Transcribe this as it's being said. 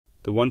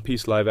The One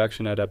Piece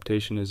live-action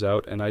adaptation is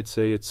out, and I'd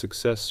say its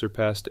success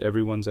surpassed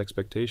everyone's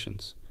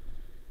expectations.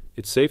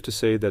 It's safe to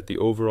say that the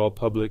overall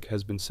public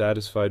has been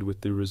satisfied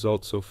with the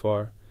result so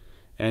far,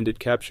 and it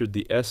captured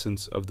the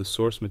essence of the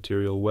source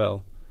material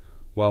well,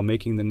 while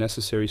making the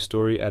necessary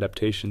story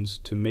adaptations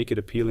to make it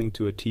appealing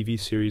to a TV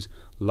series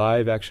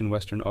live-action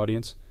Western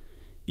audience,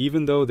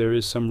 even though there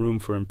is some room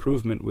for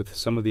improvement with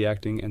some of the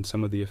acting and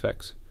some of the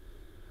effects.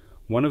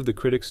 One of the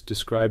critics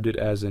described it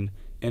as an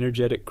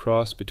energetic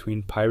cross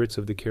between Pirates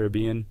of the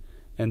Caribbean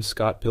and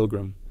Scott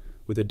Pilgrim,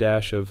 with a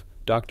dash of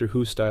Doctor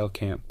Who-style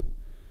camp,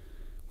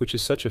 which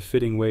is such a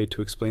fitting way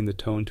to explain the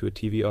tone to a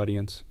TV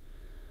audience.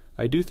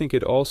 I do think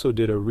it also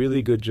did a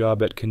really good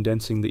job at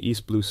condensing the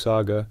East Blue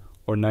Saga,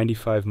 or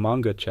 95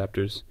 manga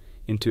chapters,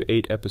 into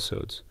 8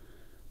 episodes,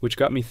 which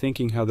got me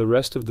thinking how the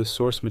rest of the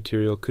source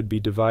material could be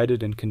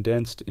divided and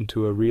condensed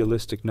into a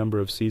realistic number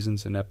of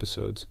seasons and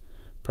episodes,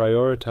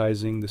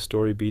 prioritizing the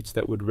story beats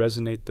that would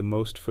resonate the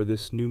most for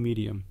this new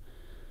medium.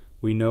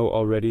 We know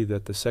already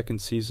that the second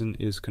season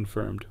is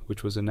confirmed,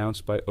 which was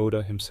announced by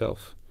Oda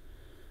himself.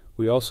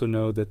 We also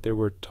know that there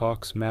were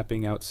talks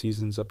mapping out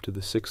seasons up to the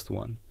 6th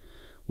one,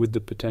 with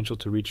the potential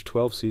to reach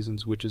 12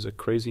 seasons, which is a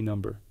crazy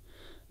number.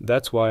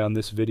 That's why on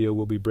this video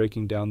we'll be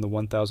breaking down the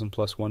 1000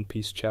 plus One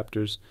Piece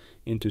chapters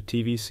into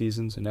TV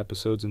seasons and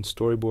episodes and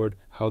storyboard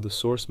how the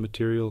source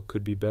material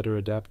could be better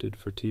adapted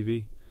for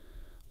TV.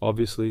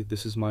 Obviously,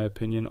 this is my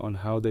opinion on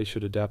how they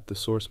should adapt the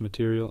source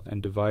material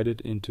and divide it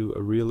into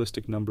a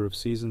realistic number of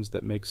seasons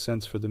that makes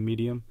sense for the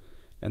medium,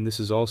 and this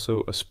is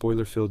also a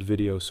spoiler-filled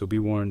video, so be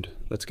warned.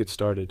 Let's get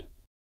started.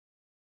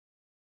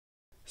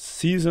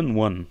 Season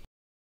 1.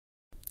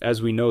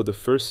 As we know, the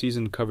first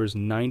season covers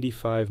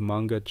 95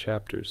 manga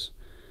chapters.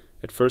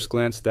 At first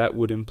glance, that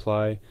would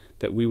imply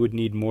that we would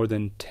need more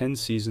than 10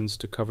 seasons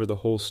to cover the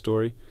whole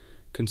story,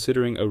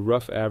 considering a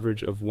rough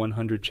average of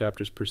 100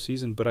 chapters per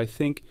season, but I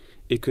think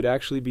it could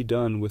actually be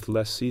done with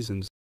less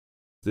seasons.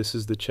 This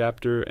is the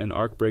chapter and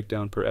arc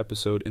breakdown per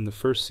episode in the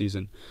first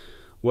season.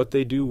 What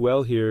they do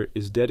well here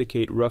is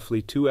dedicate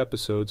roughly 2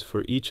 episodes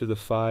for each of the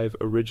 5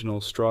 original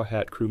Straw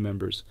Hat crew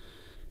members,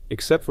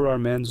 except for our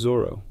man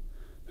Zoro,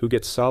 who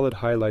gets solid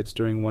highlights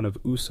during one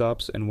of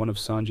Usopp's and one of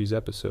Sanji's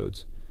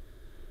episodes.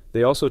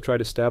 They also try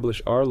to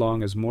establish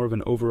Arlong as more of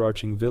an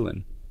overarching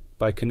villain,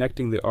 by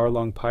connecting the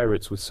Arlong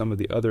pirates with some of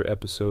the other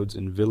episodes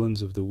in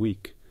Villains of the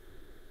Week.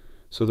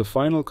 So the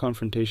final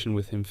confrontation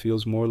with him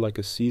feels more like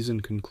a season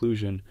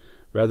conclusion,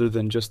 rather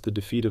than just the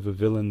defeat of a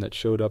villain that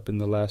showed up in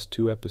the last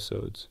 2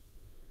 episodes.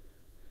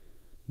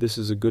 This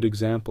is a good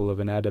example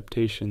of an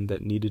adaptation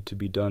that needed to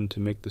be done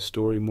to make the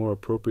story more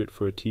appropriate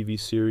for a TV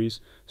series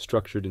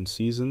structured in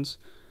seasons.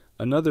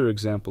 Another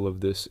example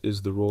of this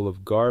is the role of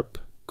Garp,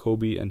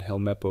 Kobe, and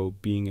Helmeppo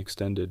being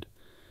extended.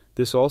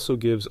 This also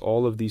gives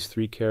all of these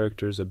 3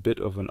 characters a bit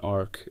of an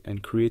arc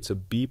and creates a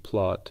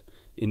B-plot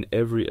in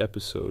every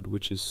episode,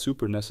 which is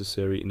super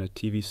necessary in a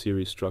TV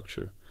series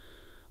structure,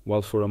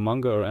 while for a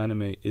manga or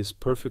anime is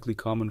perfectly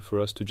common for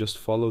us to just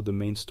follow the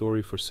main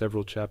story for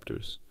several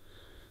chapters.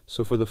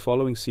 So for the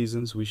following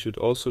seasons, we should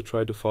also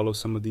try to follow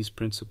some of these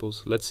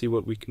principles. Let's see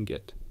what we can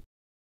get.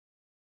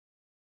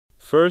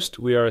 First,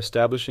 we are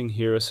establishing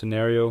here a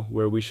scenario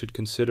where we should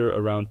consider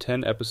around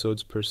 10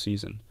 episodes per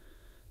season.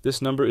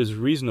 This number is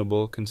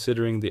reasonable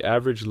considering the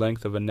average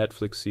length of a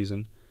Netflix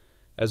season,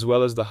 as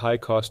well as the high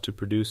cost to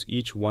produce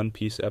each One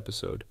Piece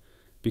episode,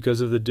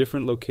 because of the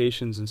different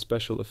locations and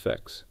special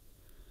effects.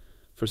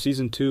 For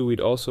Season 2, we'd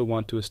also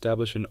want to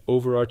establish an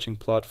overarching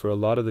plot for a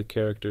lot of the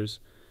characters,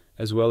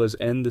 as well as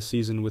end the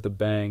season with a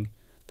bang.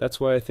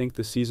 That's why I think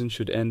the season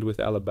should end with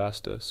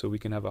Alabasta, so we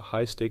can have a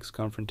high-stakes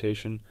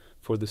confrontation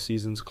for the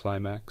season's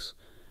climax,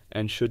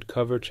 and should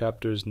cover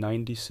chapters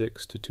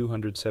 96 to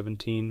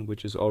 217,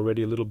 which is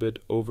already a little bit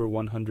over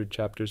 100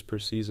 chapters per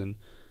season,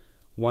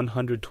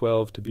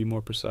 112 to be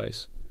more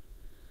precise.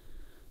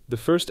 The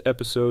first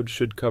episode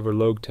should cover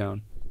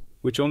Logtown,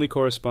 which only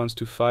corresponds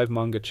to 5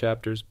 manga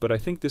chapters, but I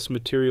think this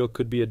material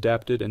could be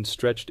adapted and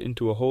stretched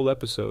into a whole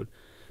episode,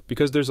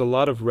 because there's a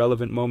lot of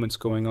relevant moments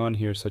going on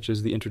here, such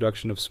as the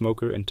introduction of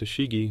Smoker and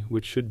Toshigi,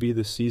 which should be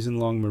the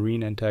season-long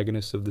marine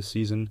antagonists of the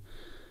season,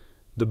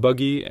 the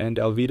Buggy and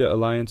Alvida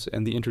alliance,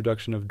 and the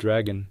introduction of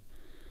Dragon.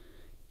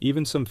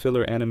 Even some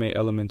filler anime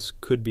elements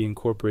could be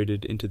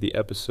incorporated into the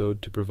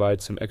episode to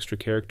provide some extra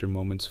character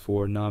moments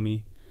for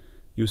Nami,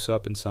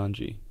 Usopp, and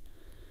Sanji.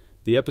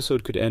 The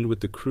episode could end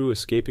with the crew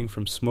escaping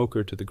from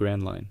Smoker to the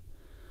Grand Line.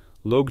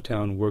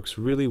 Logtown works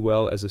really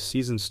well as a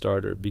season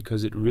starter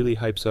because it really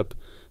hypes up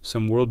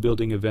some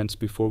world-building events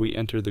before we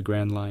enter the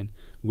Grand Line,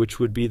 which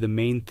would be the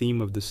main theme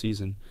of the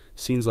season.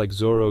 Scenes like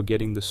Zoro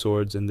getting the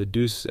swords and the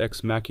Deus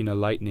Ex Machina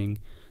lightning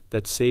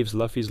that saves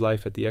Luffy's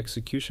life at the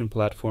execution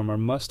platform are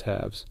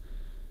must-haves.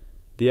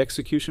 The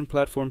execution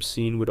platform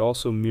scene would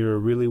also mirror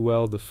really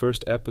well the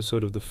first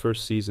episode of the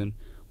first season,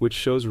 which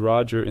shows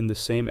Roger in the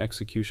same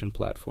execution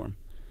platform.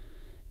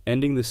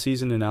 Ending the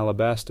season in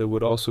Alabasta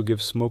would also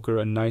give Smoker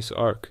a nice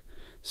arc,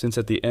 since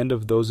at the end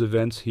of those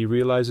events he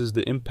realizes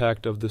the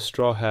impact of the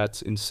Straw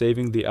Hats in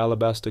saving the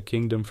Alabasta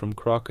Kingdom from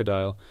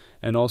Crocodile,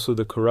 and also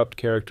the corrupt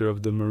character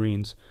of the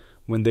Marines,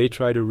 when they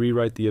try to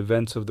rewrite the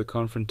events of the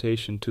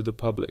confrontation to the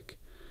public.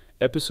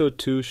 Episode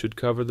 2 should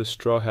cover the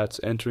Straw Hats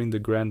entering the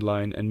Grand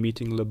Line and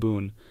meeting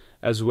Laboon,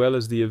 as well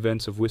as the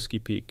events of Whiskey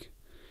Peak.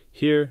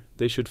 Here,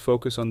 they should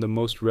focus on the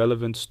most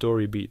relevant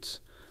story beats,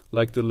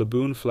 like the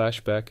Laboon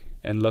flashback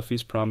and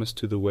Luffy's promise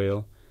to the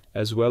whale,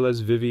 as well as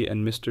Vivi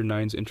and Mr.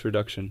 Nine's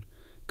introduction,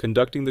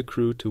 conducting the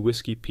crew to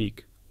Whiskey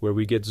Peak, where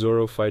we get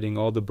Zoro fighting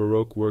all the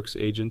Baroque Works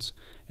agents,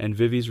 and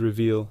Vivi's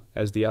reveal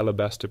as the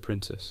Alabasta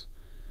Princess.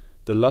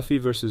 The Luffy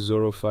vs.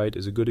 Zoro fight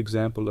is a good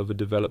example of a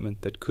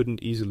development that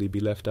couldn't easily be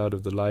left out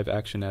of the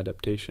live-action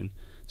adaptation,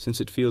 since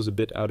it feels a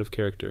bit out of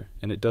character,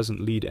 and it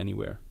doesn't lead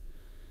anywhere.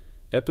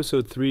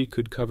 Episode 3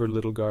 could cover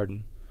Little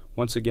Garden.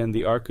 Once again,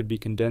 the arc could be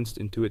condensed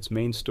into its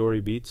main story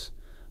beats.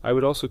 I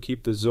would also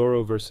keep the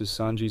Zoro vs.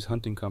 Sanji's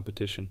hunting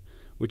competition,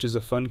 which is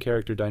a fun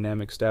character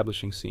dynamic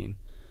establishing scene,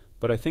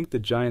 but I think the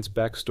giant's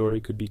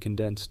backstory could be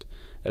condensed,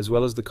 as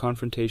well as the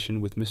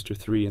confrontation with Mr.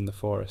 3 in the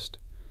forest.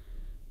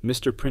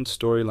 Mr. Prince's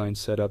storyline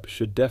setup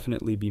should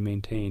definitely be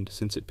maintained,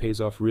 since it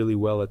pays off really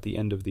well at the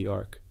end of the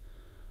arc.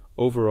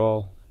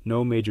 Overall,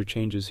 no major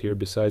changes here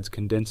besides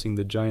condensing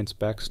the giant's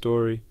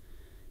backstory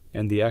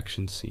and the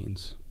action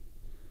scenes.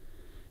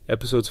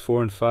 Episodes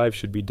 4 and 5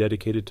 should be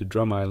dedicated to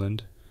Drum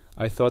Island.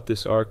 I thought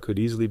this arc could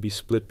easily be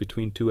split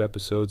between 2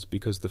 episodes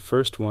because the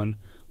first one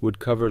would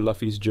cover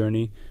Luffy's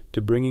journey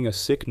to bringing a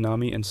sick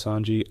Nami and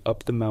Sanji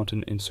up the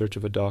mountain in search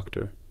of a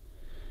doctor,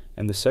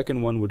 and the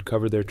second one would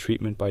cover their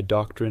treatment by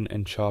Doctrine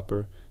and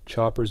Chopper,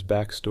 Chopper's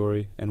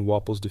backstory, and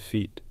Wapple's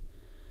defeat.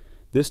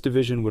 This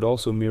division would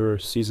also mirror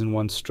Season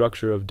 1's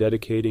structure of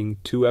dedicating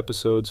 2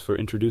 episodes for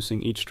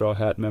introducing each Straw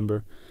Hat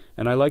member,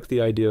 and I like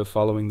the idea of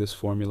following this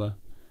formula.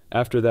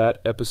 After that,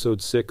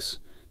 Episode 6,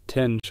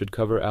 10 should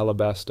cover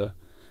Alabasta.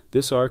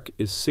 This arc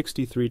is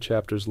 63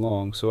 chapters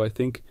long, so I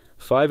think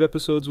 5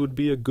 episodes would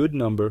be a good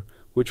number,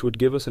 which would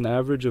give us an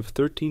average of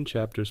 13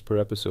 chapters per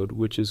episode,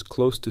 which is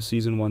close to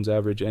Season 1's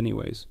average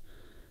anyways.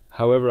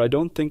 However, I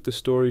don't think the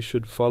story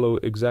should follow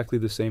exactly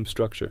the same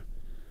structure.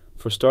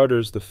 For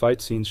starters, the fight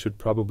scenes should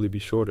probably be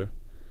shorter.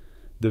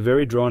 The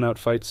very drawn-out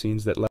fight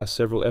scenes that last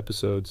several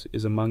episodes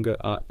is a manga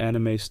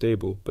anime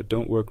staple, but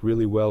don't work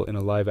really well in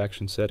a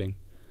live-action setting.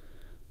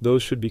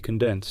 Those should be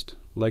condensed,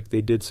 like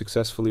they did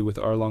successfully with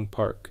Arlong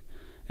Park,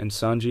 and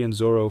Sanji and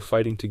Zoro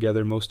fighting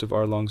together most of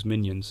Arlong's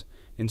minions,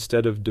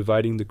 instead of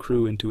dividing the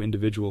crew into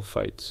individual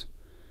fights.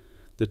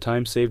 The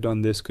time saved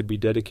on this could be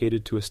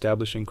dedicated to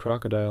establishing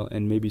Crocodile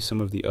and maybe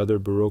some of the other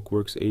Baroque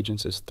Works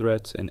agents as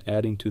threats and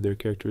adding to their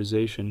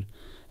characterization,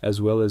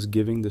 as well as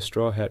giving the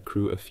Straw Hat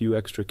crew a few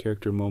extra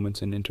character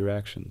moments and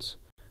interactions.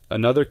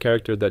 Another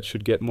character that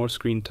should get more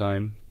screen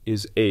time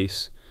is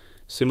Ace.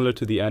 Similar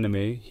to the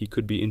anime, he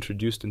could be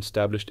introduced and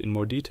established in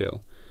more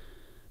detail.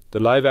 The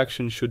live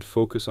action should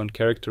focus on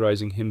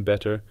characterizing him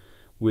better,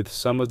 with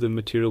some of the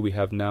material we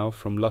have now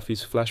from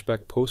Luffy's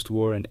flashback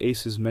post-war and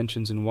Ace's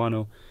mentions in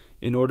Wano,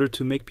 in order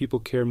to make people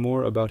care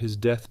more about his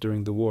death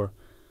during the war.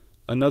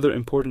 Another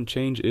important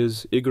change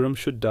is Igaram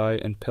should die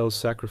and Pel's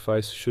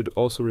sacrifice should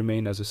also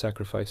remain as a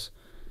sacrifice.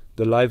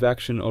 The live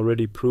action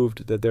already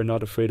proved that they're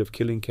not afraid of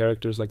killing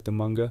characters like the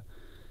manga,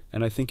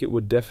 and I think it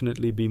would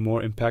definitely be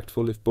more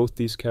impactful if both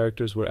these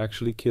characters were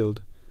actually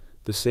killed,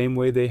 the same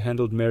way they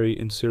handled Mary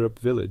in Syrup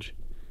Village.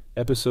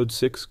 Episode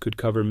 6 could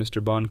cover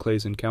Mr.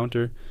 Bonclay's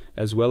encounter,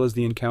 as well as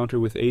the encounter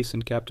with Ace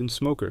and Captain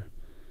Smoker.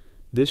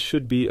 This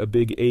should be a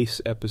big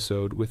Ace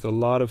episode with a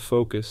lot of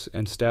focus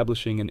and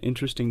establishing an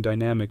interesting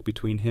dynamic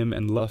between him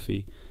and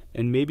Luffy,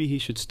 and maybe he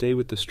should stay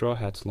with the Straw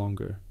Hats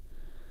longer.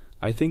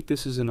 I think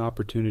this is an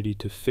opportunity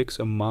to fix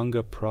a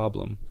manga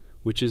problem,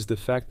 which is the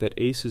fact that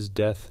Ace's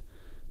death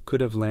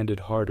could have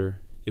landed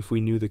harder if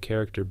we knew the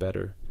character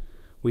better.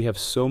 We have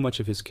so much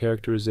of his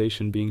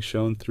characterization being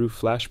shown through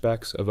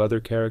flashbacks of other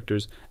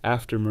characters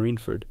after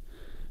Marineford,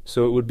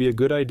 so it would be a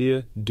good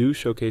idea to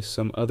showcase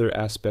some other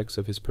aspects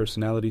of his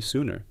personality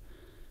sooner.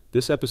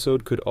 This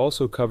episode could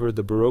also cover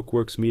the Baroque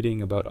Works meeting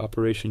about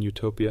Operation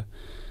Utopia,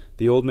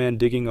 the old man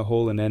digging a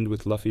hole, and end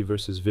with Luffy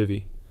versus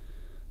Vivi.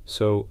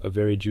 So, a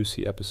very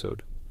juicy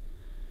episode.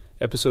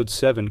 Episode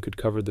 7 could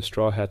cover the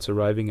Straw Hats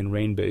arriving in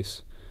Rain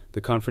Base, the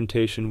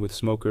confrontation with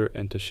Smoker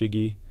and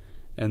Tashigi,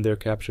 and their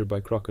capture by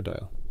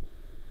Crocodile.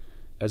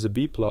 As a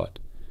B-plot,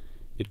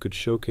 it could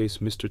showcase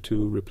Mr.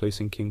 2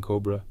 replacing King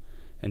Cobra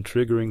and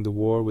triggering the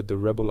war with the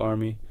rebel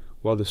army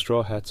while the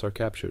Straw Hats are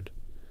captured.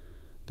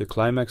 The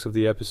climax of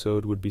the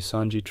episode would be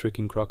Sanji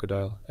tricking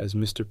Crocodile as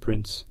Mr.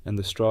 Prince and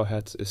the Straw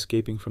Hats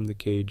escaping from the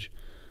cage,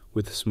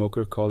 with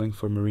Smoker calling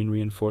for marine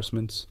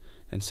reinforcements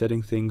and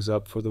setting things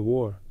up for the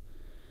war.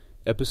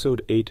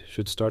 Episode 8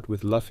 should start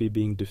with Luffy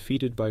being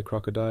defeated by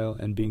Crocodile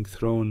and being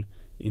thrown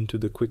into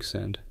the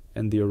quicksand,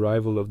 and the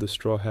arrival of the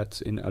Straw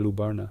Hats in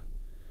Alubarna.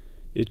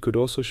 It could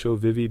also show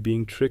Vivi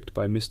being tricked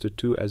by Mr.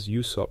 2 as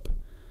Usopp,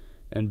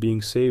 and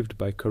being saved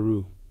by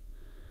Karoo.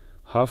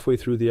 Halfway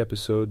through the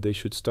episode, they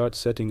should start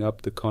setting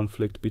up the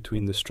conflict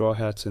between the Straw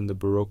Hats and the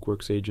Baroque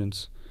Works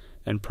agents,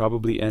 and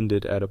probably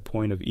ended at a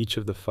point of each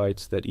of the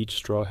fights that each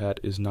Straw Hat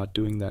is not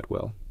doing that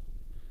well.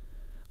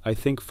 I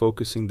think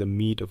focusing the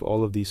meat of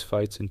all of these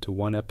fights into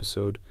one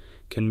episode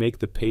can make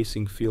the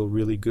pacing feel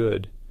really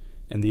good,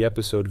 and the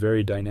episode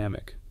very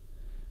dynamic.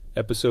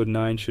 Episode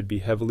 9 should be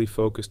heavily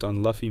focused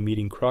on Luffy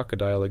meeting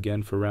Crocodile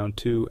again for round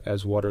 2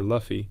 as Water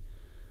Luffy.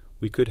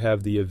 We could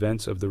have the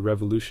events of the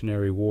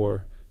Revolutionary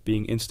War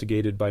being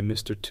instigated by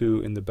Mr.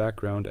 2 in the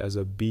background as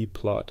a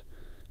B-plot,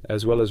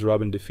 as well as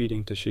Robin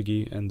defeating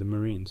Tashigi and the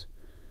Marines.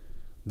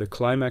 The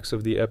climax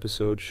of the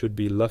episode should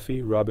be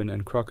Luffy, Robin,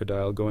 and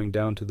Crocodile going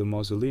down to the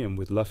mausoleum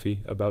with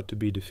Luffy about to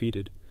be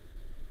defeated.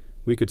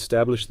 We could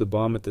establish the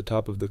bomb at the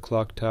top of the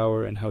clock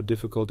tower and how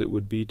difficult it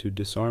would be to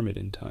disarm it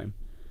in time.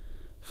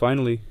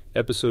 Finally,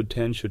 episode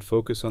 10 should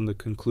focus on the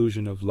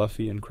conclusion of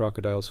Luffy and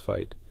Crocodile's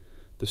fight,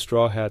 the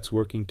Straw Hats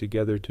working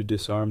together to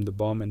disarm the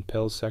bomb and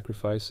Pell's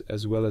sacrifice,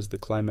 as well as the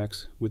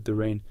climax with the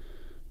rain,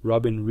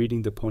 Robin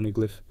reading the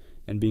poneglyph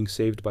and being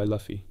saved by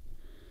Luffy.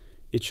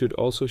 It should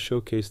also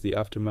showcase the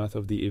aftermath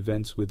of the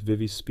events with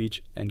Vivi's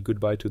speech and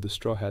goodbye to the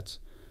Straw Hats,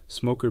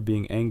 Smoker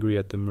being angry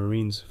at the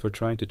Marines for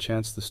trying to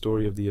chance the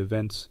story of the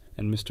events,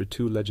 and Mr.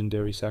 2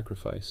 legendary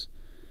sacrifice.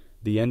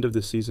 The end of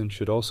the season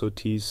should also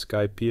tease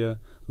Skypiea,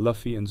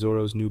 Luffy, and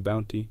Zoro's new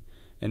bounty,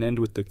 and end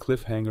with the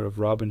cliffhanger of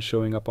Robin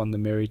showing up on the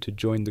Mary to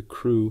join the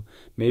crew,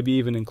 maybe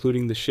even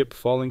including the ship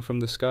falling from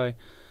the sky.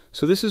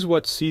 So this is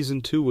what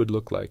Season 2 would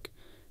look like.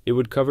 It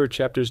would cover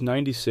chapters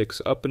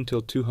 96 up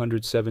until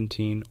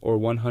 217, or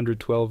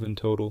 112 in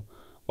total,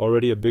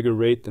 already a bigger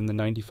rate than the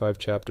 95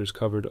 chapters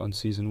covered on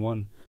Season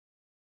 1.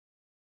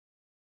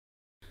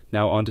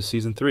 Now on to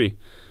Season 3.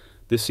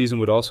 This season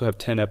would also have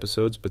 10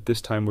 episodes, but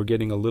this time we're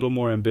getting a little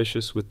more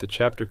ambitious with the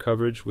chapter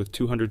coverage with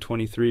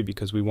 223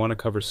 because we want to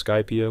cover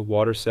Skypiea,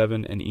 Water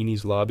 7, and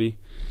Enies Lobby.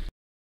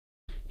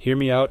 Hear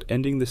me out,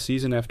 ending the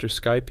season after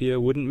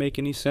Skypiea wouldn't make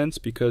any sense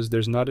because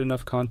there's not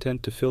enough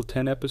content to fill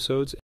 10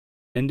 episodes.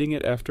 Ending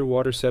it after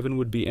Water 7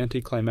 would be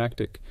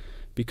anticlimactic,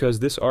 because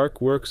this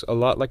arc works a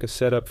lot like a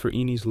setup for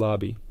Enies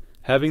Lobby.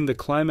 Having the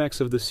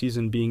climax of the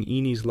season being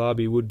Enies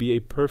Lobby would be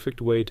a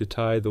perfect way to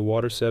tie the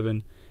Water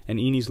 7 and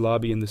Enies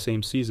Lobby in the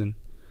same season,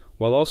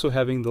 while also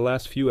having the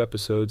last few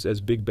episodes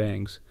as big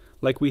bangs,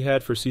 like we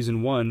had for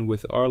Season 1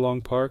 with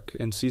Arlong Park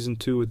and Season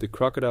 2 with the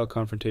Crocodile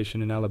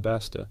confrontation in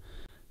Alabasta.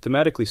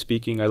 Thematically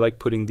speaking, I like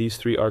putting these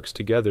three arcs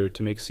together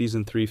to make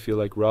Season 3 feel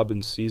like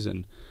Robin's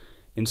season.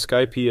 In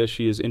Skypiea,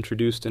 she is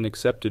introduced and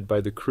accepted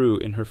by the crew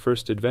in her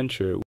first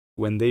adventure.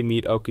 When they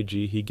meet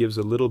Aokiji, he gives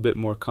a little bit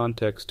more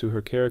context to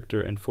her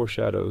character and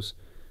foreshadows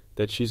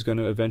that she's going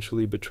to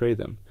eventually betray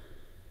them.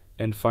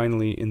 And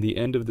finally, in the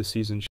end of the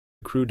season, the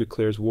crew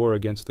declares war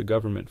against the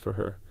government for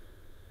her.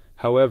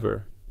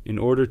 However, in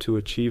order to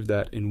achieve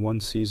that in one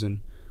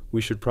season,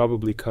 we should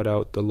probably cut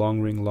out the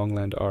Long Ring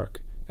Longland arc,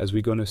 as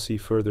we're going to see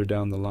further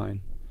down the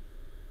line.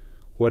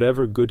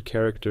 Whatever good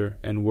character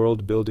and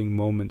world-building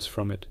moments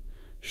from it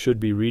should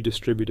be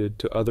redistributed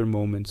to other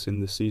moments in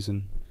the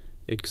season,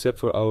 except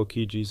for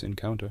Aokiji's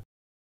encounter.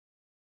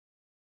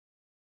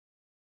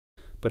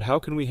 But how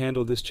can we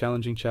handle this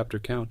challenging chapter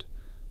count?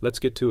 Let's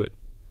get to it.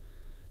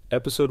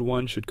 Episode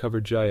 1 should cover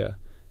Jaya,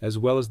 as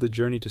well as the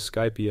journey to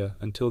Skypiea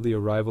until the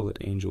arrival at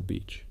Angel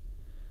Beach.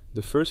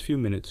 The first few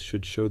minutes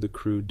should show the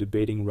crew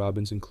debating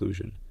Robin's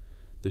inclusion.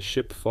 The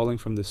ship falling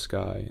from the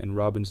sky and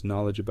Robin's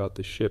knowledge about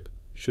the ship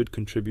should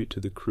contribute to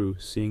the crew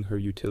seeing her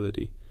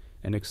utility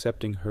and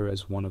accepting her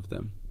as one of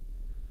them.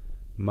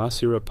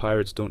 Masira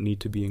pirates don't need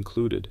to be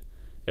included.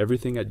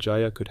 Everything at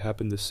Jaya could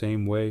happen the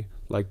same way,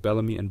 like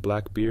Bellamy and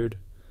Blackbeard.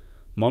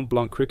 Mont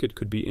Blanc cricket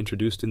could be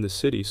introduced in the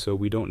city, so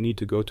we don't need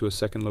to go to a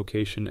second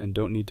location and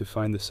don't need to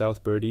find the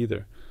Southbird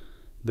either.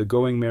 The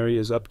Going Merry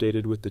is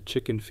updated with the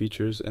chicken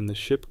features and the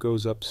ship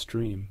goes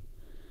upstream.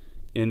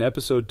 In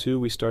Episode 2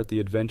 we start the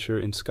adventure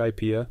in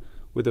Skypiea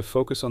with a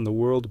focus on the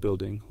world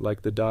building,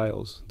 like the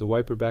Dials, the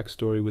Wiper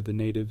backstory with the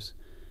natives,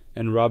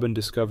 and Robin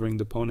discovering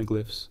the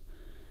poneglyphs,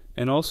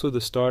 and also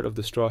the start of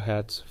the Straw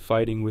Hats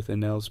fighting with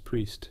Enel's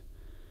priest.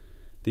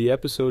 The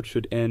episode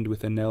should end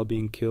with Enel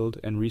being killed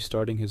and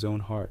restarting his own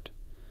heart.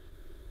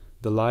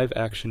 The live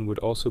action would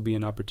also be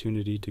an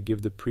opportunity to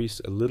give the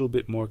priest a little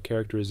bit more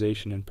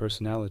characterization and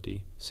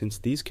personality, since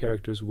these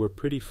characters were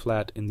pretty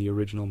flat in the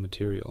original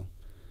material.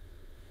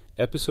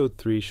 Episode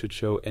 3 should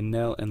show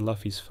Enel and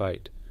Luffy's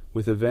fight,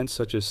 with events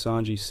such as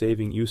Sanji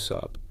saving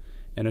Usopp,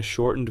 and a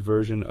shortened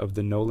version of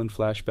the Nolan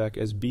flashback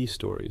as B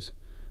stories.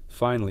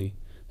 Finally,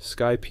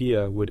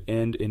 Skypiea would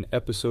end in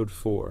Episode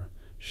 4,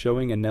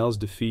 showing Enel's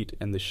defeat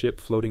and the ship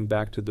floating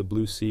back to the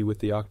Blue Sea with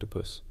the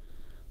octopus.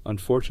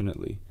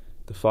 Unfortunately,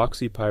 the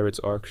Foxy Pirates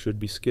arc should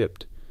be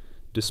skipped,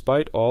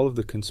 despite all of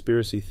the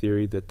conspiracy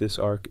theory that this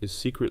arc is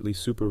secretly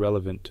super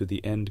relevant to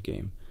the end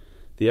game.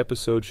 The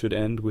episode should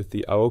end with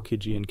the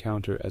Aokiji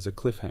encounter as a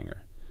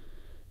cliffhanger.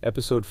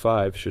 Episode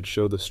 5 should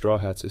show the Straw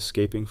Hats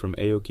escaping from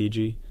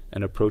Aokiji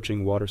and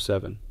approaching Water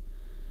 7.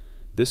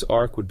 This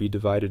arc would be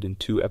divided in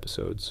 2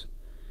 episodes.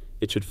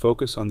 It should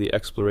focus on the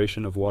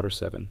exploration of Water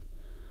 7,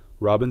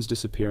 Robin's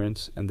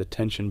disappearance, and the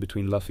tension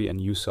between Luffy and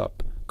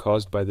Usopp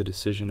caused by the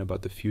decision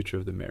about the future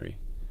of the Mary.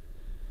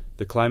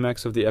 The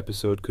climax of the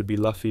episode could be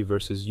Luffy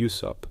versus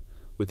Usopp,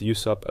 with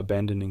Usopp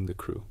abandoning the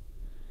crew.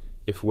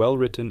 If well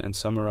written and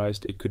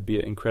summarized, it could be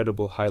an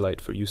incredible highlight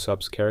for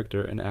Usopp's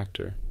character and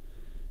actor.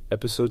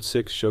 Episode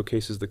 6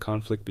 showcases the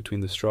conflict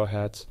between the Straw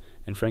Hats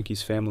and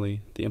Franky's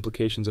family, the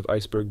implications of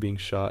Iceberg being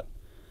shot,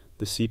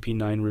 the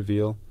CP9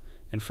 reveal,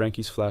 and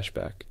Franky's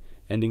flashback,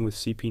 ending with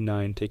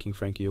CP9 taking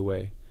Franky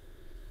away.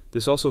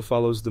 This also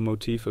follows the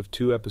motif of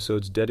 2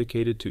 episodes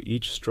dedicated to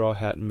each Straw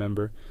Hat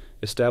member,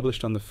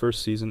 established on the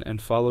first season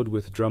and followed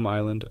with Drum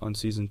Island on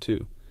Season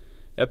 2.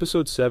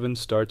 Episode 7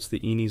 starts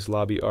the Enies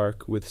Lobby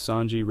arc, with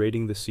Sanji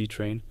raiding the sea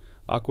train,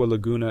 Aqua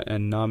Laguna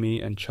and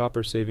Nami and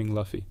Chopper saving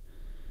Luffy,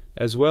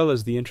 as well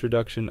as the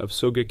introduction of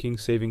Sogeking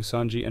saving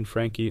Sanji and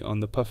Franky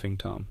on the Puffing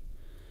Tom.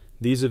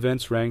 These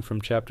events ran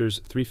from chapters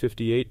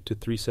 358 to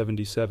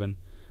 377,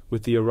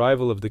 with the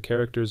arrival of the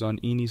characters on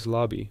Enies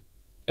Lobby.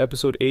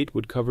 Episode 8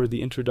 would cover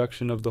the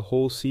introduction of the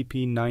whole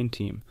CP9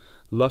 team,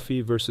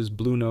 Luffy versus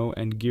Blueno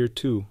and Gear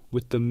 2,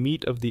 with the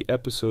meat of the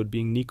episode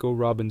being Nico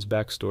Robin's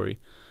backstory,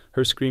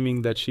 her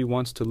screaming that she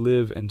wants to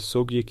live and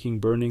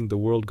Sogeking burning the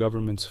world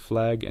government's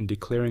flag and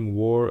declaring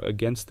war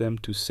against them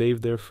to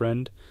save their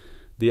friend.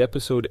 The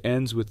episode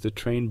ends with the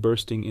train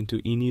bursting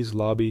into Enies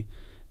Lobby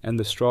and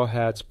the Straw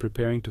Hats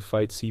preparing to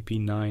fight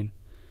CP9.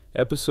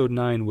 Episode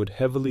 9 would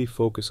heavily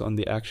focus on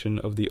the action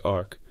of the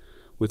arc,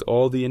 with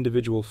all the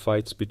individual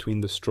fights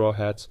between the Straw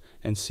Hats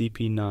and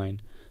CP9,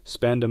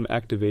 Spandam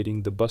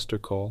activating the Buster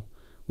Call,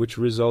 which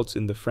results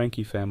in the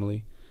Franky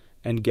family,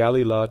 and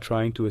Galila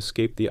trying to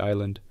escape the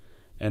island,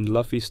 and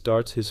Luffy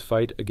starts his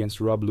fight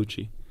against Rob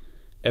Lucci.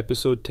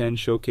 Episode 10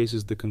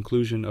 showcases the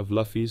conclusion of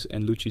Luffy's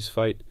and Lucci's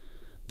fight,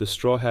 the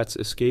Straw Hats'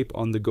 escape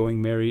on the Going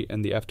Merry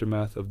and the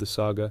aftermath of the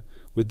saga,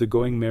 with the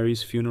Going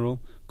Merry's funeral,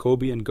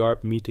 Kobe and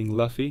Garp meeting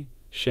Luffy,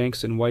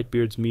 Shanks and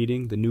Whitebeard's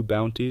meeting the new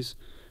bounties,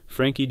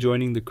 Franky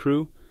joining the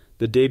crew,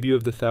 the debut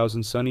of the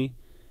Thousand Sunny,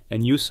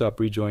 and Usopp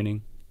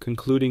rejoining,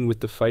 concluding with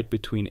the fight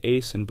between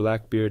Ace and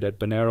Blackbeard at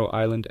Banaro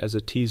Island as a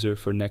teaser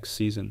for next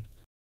season.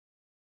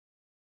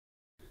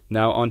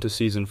 Now on to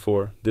Season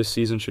 4. This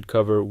season should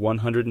cover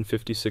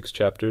 156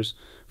 chapters,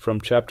 from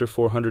Chapter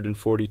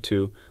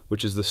 442,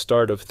 which is the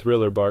start of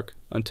Thriller Bark,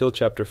 until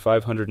Chapter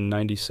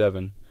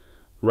 597,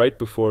 right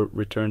before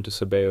Return to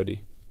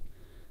Sabaody.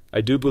 I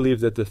do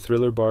believe that the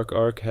Thriller Bark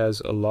arc has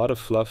a lot of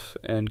fluff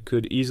and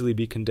could easily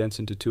be condensed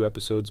into 2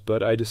 episodes,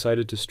 but I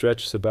decided to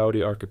stretch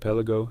Sabaody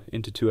Archipelago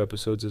into 2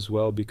 episodes as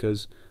well,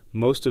 because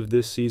most of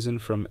this season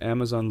from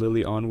Amazon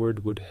Lily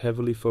onward would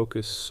heavily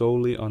focus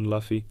solely on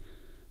Luffy,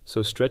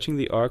 so stretching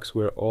the arcs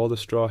where all the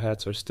Straw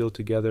Hats are still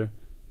together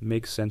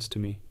makes sense to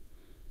me.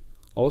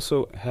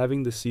 Also,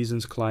 having the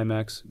season's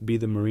climax be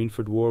the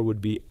Marineford War would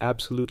be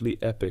absolutely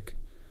epic,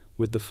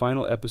 with the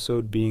final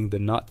episode being the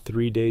not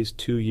 3 days,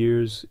 2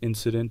 years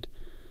incident,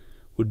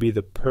 would be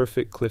the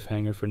perfect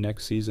cliffhanger for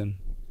next season.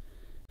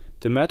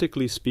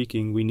 Thematically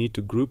speaking, we need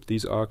to group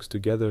these arcs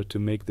together to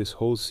make this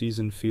whole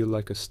season feel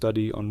like a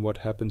study on what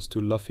happens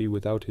to Luffy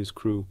without his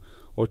crew,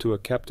 or to a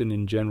captain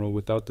in general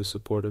without the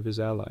support of his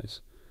allies.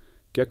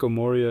 Gecko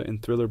Moria in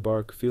Thriller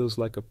Bark feels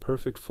like a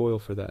perfect foil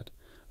for that,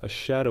 a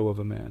shadow of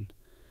a man,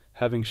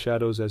 having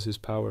shadows as his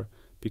power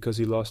because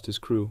he lost his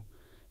crew,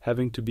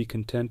 having to be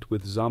content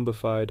with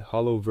zombified,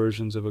 hollow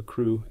versions of a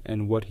crew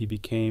and what he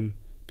became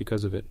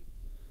because of it.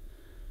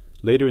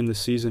 Later in the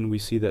season, we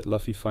see that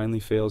Luffy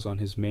finally fails on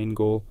his main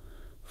goal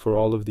for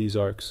all of these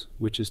arcs,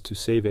 which is to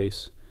save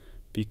Ace,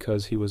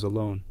 because he was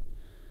alone.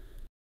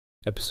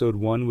 Episode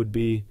 1 would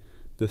be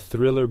the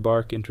Thriller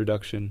Bark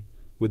introduction,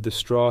 with the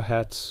Straw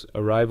Hats'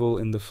 arrival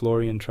in the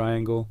Florian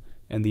Triangle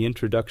and the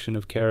introduction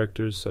of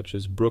characters such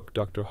as Brook,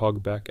 Dr.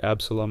 Hogback,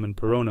 Absalom, and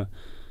Perona.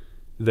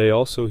 They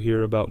also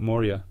hear about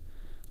Moria.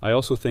 I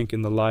also think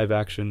in the live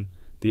action,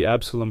 the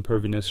Absalom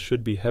perviness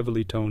should be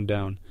heavily toned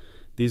down.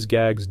 These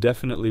gags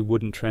definitely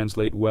wouldn't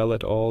translate well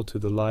at all to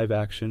the live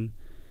action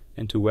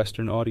and to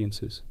Western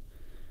audiences.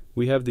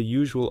 We have the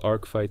usual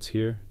arc fights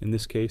here, in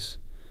this case.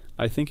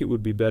 I think it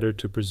would be better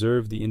to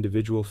preserve the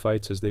individual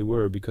fights as they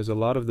were, because a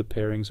lot of the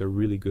pairings are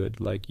really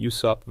good, like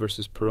Usopp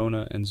versus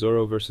Perona and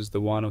Zoro versus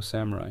the Wano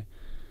Samurai.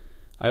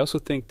 I also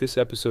think this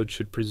episode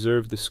should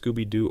preserve the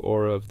Scooby-Doo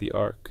aura of the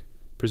arc,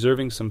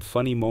 preserving some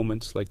funny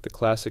moments like the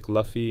classic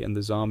Luffy and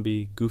the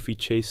zombie goofy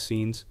chase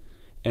scenes,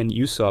 and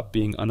Usopp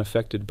being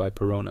unaffected by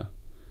Perona.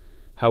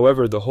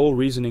 However, the whole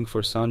reasoning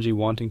for Sanji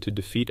wanting to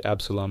defeat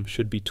Absalom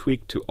should be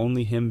tweaked to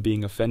only him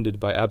being offended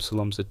by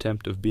Absalom's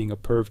attempt of being a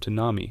perv to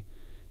Nami,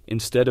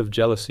 instead of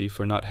jealousy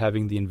for not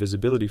having the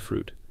invisibility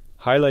fruit,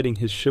 highlighting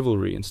his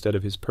chivalry instead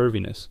of his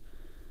perviness.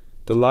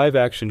 The live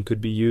action could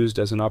be used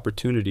as an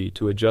opportunity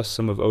to adjust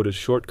some of Oda's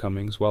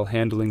shortcomings while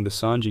handling the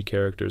Sanji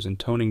characters, and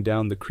toning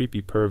down the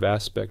creepy perv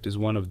aspect is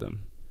one of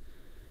them.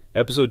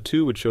 Episode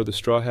 2 would show the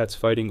Straw Hats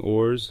fighting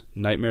Oars,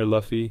 Nightmare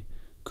Luffy,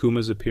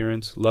 Kuma's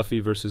appearance, Luffy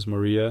versus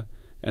Maria,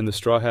 and the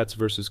Straw Hats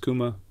versus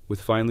Kuma,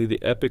 with finally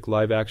the epic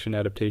live-action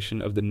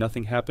adaptation of the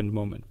Nothing Happened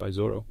moment by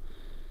Zoro.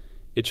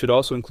 It should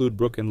also include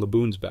Brook and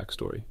Laboon's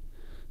backstory.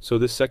 So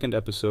this second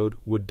episode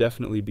would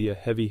definitely be a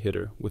heavy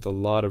hitter with a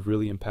lot of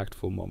really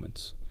impactful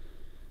moments.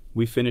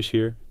 We finish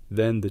here.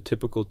 Then the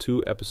typical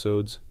 2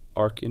 episodes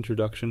arc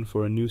introduction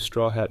for a new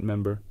Straw Hat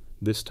member,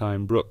 this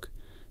time Brooke,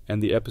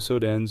 and the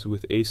episode ends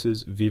with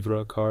Ace's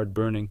Vivre card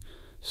burning,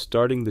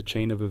 starting the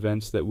chain of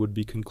events that would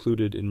be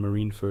concluded in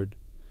Marineford.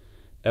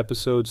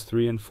 Episodes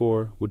 3 and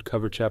 4 would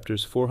cover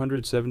chapters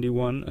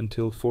 471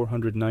 until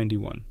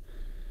 491,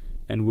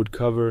 and would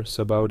cover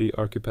Sabaudi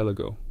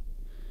Archipelago.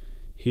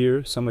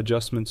 Here, some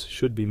adjustments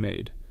should be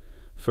made,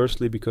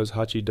 firstly because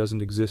Hachi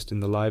doesn't exist in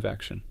the live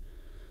action,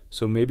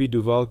 so maybe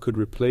Duval could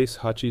replace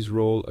Hachi's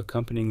role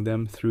accompanying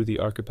them through the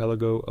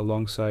archipelago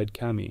alongside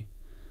Kami.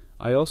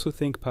 I also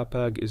think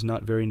Papag is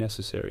not very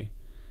necessary.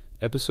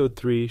 Episode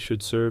 3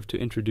 should serve to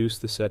introduce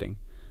the setting,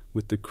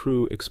 with the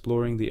crew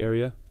exploring the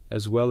area,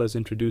 as well as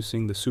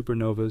introducing the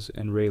supernovas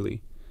and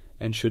Rayleigh,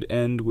 and should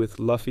end with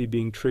Luffy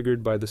being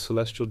triggered by the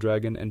celestial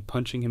dragon and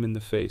punching him in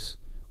the face.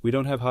 We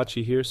don't have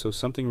Hachi here, so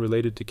something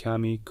related to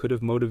Kami could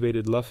have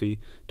motivated Luffy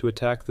to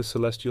attack the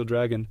celestial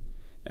dragon,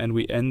 and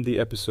we end the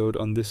episode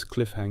on this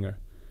cliffhanger.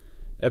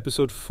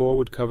 Episode 4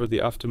 would cover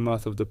the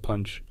aftermath of the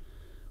punch,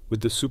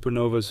 with the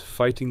supernovas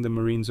fighting the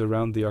marines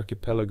around the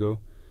archipelago,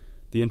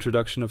 the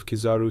introduction of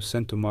Kizaru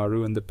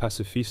Sentomaru and the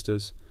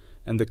pacifistas,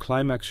 and the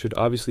climax should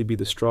obviously be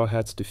the Straw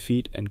Hats'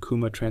 defeat and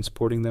Kuma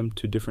transporting them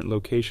to different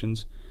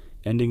locations,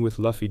 ending with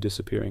Luffy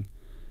disappearing.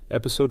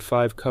 Episode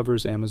 5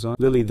 covers Amazon.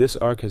 Lily, this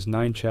arc has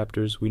 9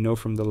 chapters. We know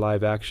from the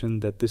live action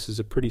that this is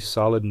a pretty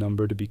solid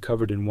number to be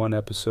covered in one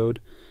episode,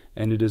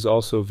 and it is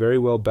also very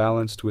well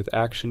balanced with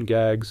action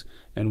gags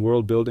and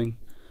world building,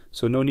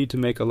 so no need to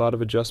make a lot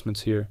of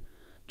adjustments here.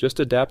 Just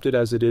adapt it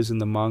as it is in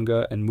the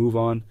manga and move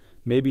on,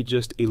 maybe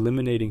just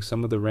eliminating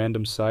some of the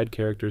random side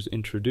characters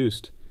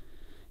introduced.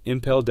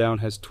 Impel Down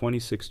has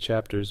 26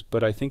 chapters,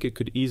 but I think it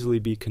could easily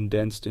be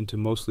condensed into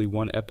mostly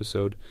one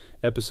episode,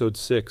 episode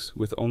 6,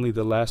 with only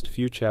the last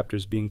few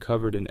chapters being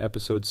covered in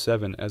episode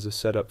 7 as a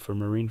setup for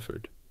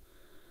Marineford.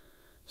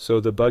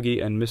 So the Buggy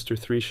and Mr.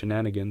 3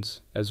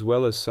 shenanigans, as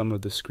well as some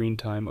of the screen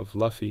time of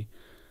Luffy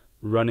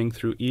running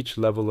through each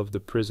level of the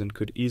prison,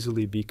 could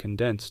easily be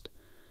condensed,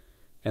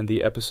 and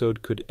the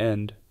episode could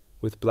end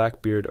with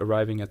Blackbeard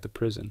arriving at the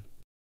prison.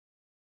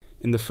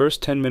 In the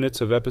first 10 minutes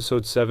of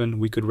episode 7,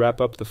 we could wrap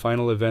up the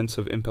final events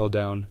of Impel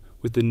Down,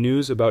 with the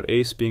news about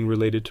Ace being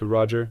related to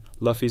Roger,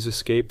 Luffy's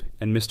escape,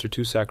 and Mr.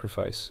 2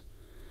 sacrifice.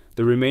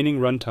 The remaining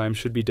runtime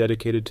should be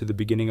dedicated to the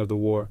beginning of the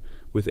war,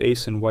 with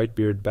Ace and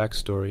Whitebeard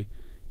backstory,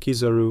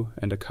 Kizaru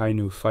and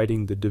Akainu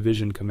fighting the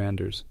division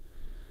commanders,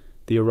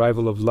 the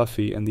arrival of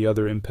Luffy and the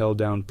other Impel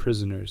Down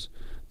prisoners,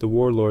 the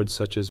warlords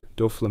such as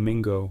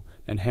Doflamingo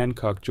and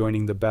Hancock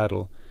joining the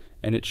battle,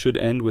 and it should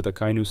end with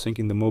Akainu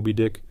sinking the Moby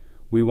Dick.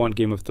 We want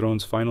Game of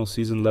Thrones' final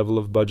season level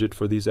of budget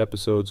for these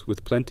episodes,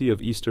 with plenty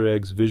of Easter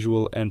eggs,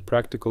 visual and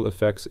practical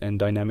effects, and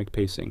dynamic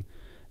pacing.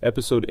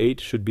 Episode 8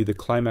 should be the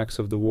climax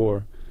of the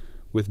war,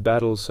 with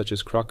battles such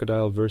as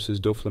Crocodile vs.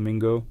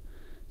 Doflamingo,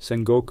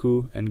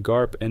 Sengoku and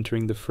Garp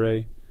entering the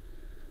fray,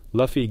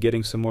 Luffy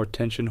getting some more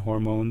tension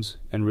hormones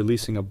and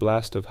releasing a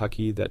blast of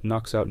haki that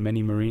knocks out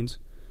many marines,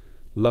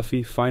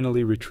 Luffy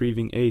finally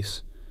retrieving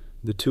Ace,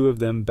 the two of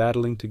them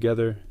battling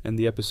together, and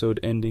the episode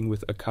ending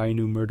with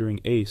Akainu murdering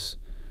Ace,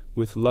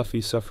 with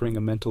Luffy suffering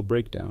a mental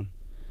breakdown.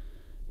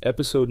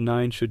 Episode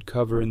 9 should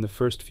cover in the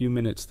first few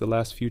minutes the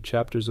last few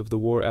chapters of the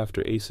war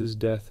after Ace's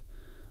death,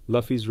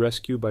 Luffy's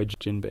rescue by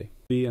Jinbei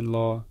and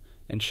Law,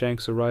 and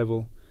Shanks'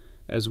 arrival,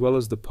 as well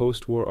as the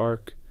post-war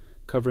arc,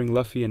 covering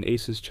Luffy and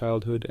Ace's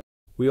childhood.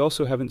 We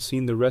also haven't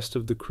seen the rest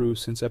of the crew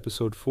since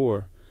episode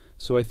 4,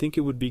 so I think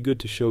it would be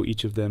good to show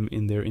each of them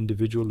in their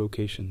individual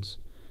locations,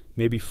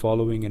 maybe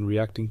following and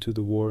reacting to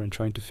the war and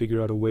trying to figure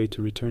out a way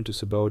to return to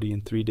Sabaudi in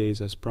 3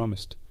 days as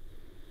promised.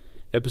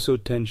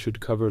 Episode 10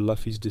 should cover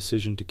Luffy's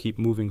decision to keep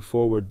moving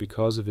forward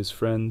because of his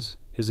friends,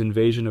 his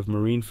invasion of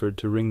Marineford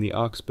to ring the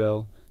Ox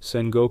Bell,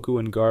 Sengoku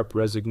and Garp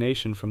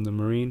resignation from the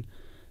Marine,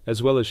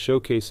 as well as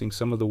showcasing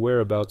some of the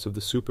whereabouts of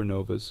the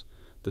supernovas,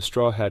 the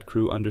Straw Hat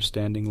crew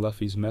understanding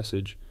Luffy's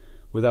message,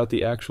 without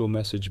the actual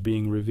message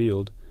being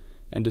revealed,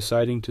 and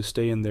deciding to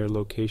stay in their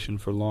location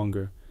for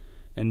longer,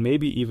 and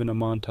maybe even a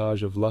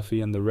montage of Luffy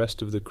and the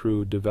rest of the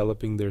crew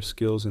developing their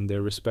skills in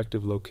their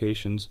respective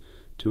locations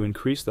to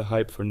increase the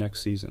hype for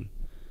next season.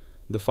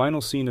 The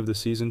final scene of the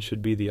season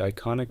should be the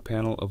iconic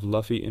panel of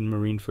Luffy in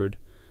Marineford,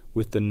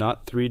 with the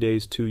not 3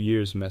 days 2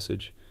 years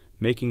message,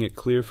 making it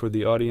clear for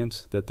the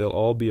audience that they'll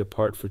all be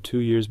apart for 2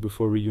 years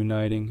before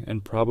reuniting,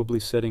 and probably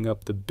setting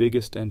up the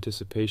biggest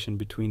anticipation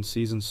between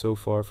seasons so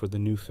far for the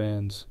new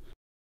fans.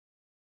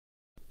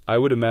 I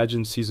would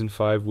imagine Season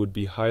 5 would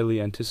be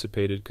highly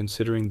anticipated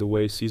considering the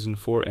way Season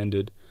 4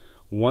 ended.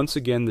 Once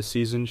again, the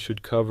season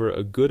should cover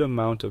a good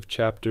amount of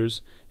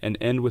chapters and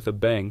end with a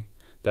bang.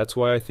 That's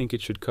why I think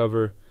it should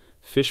cover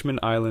Fishman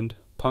Island,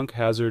 Punk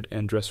Hazard,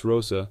 and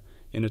Dressrosa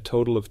in a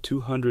total of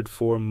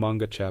 204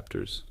 manga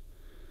chapters.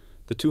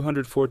 The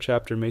 204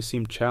 chapter may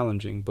seem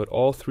challenging, but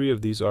all 3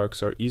 of these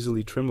arcs are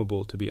easily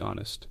trimmable, to be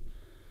honest.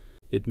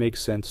 It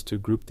makes sense to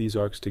group these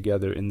arcs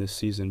together in this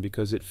season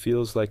because it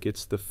feels like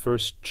it's the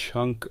first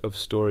chunk of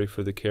story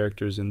for the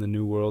characters in the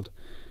New World,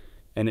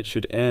 and it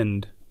should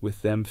end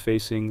with them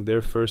facing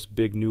their first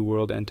big New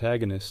World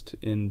antagonist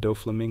in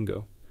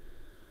Doflamingo.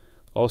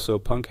 Also,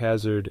 Punk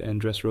Hazard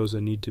and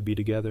Dressrosa need to be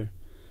together,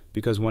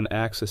 because one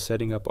acts a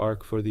setting up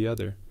arc for the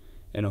other,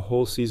 and a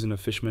whole season of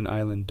Fishman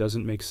Island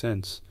doesn't make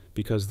sense,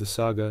 because the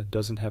saga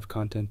doesn't have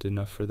content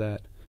enough for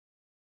that.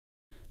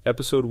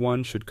 Episode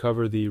 1 should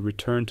cover the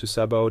Return to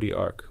Sabaody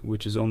arc,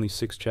 which is only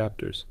 6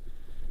 chapters.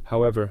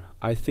 However,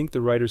 I think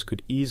the writers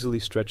could easily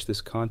stretch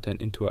this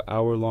content into an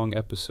hour-long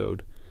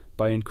episode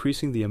by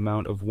increasing the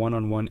amount of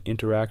one-on-one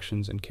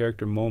interactions and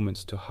character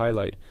moments to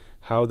highlight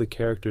how the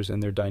characters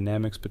and their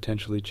dynamics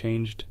potentially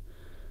changed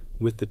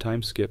with the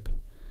time skip.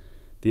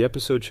 The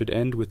episode should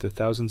end with the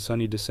Thousand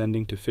Sunny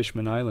descending to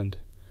Fishman Island.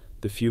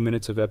 The few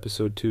minutes of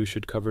episode 2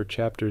 should cover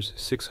chapters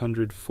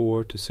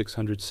 604 to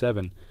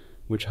 607,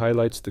 which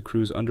highlights the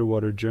crew's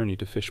underwater journey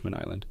to Fishman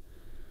Island.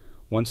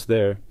 Once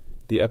there,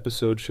 the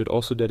episode should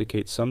also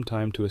dedicate some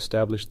time to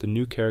establish the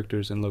new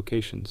characters and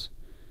locations,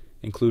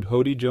 include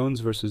Hody Jones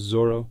versus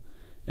Zoro,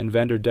 and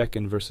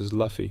Vanderdecken versus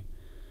Luffy,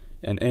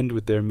 and end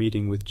with their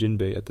meeting with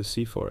Jinbei at the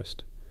Sea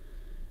Forest.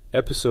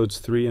 Episodes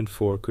 3 and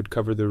 4 could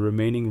cover the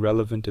remaining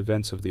relevant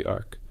events of the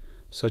arc,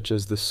 such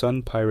as the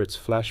Sun Pirates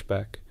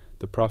flashback,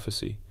 the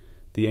prophecy,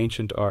 the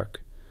ancient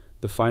arc,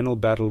 the final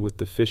battle with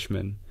the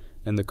Fishmen,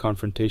 and the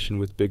confrontation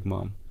with Big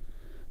Mom.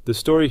 The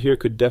story here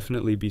could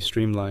definitely be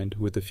streamlined,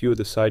 with a few of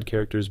the side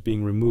characters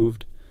being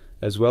removed,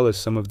 as well as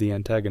some of the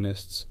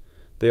antagonists.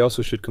 They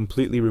also should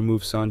completely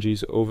remove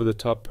Sanji's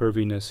over-the-top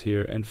perviness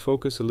here and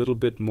focus a little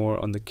bit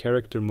more on the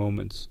character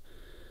moments,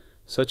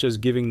 such as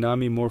giving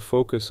Nami more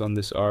focus on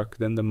this arc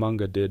than the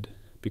manga did,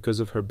 because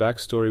of her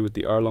backstory with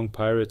the Arlong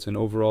pirates and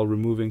overall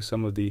removing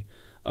some of the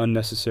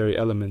unnecessary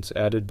elements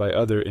added by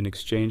other in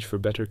exchange for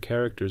better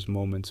characters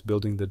moments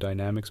building the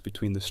dynamics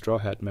between the Straw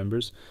Hat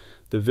members.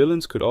 The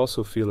villains could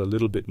also feel a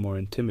little bit more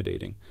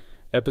intimidating.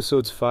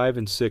 Episodes 5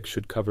 and 6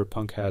 should cover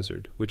Punk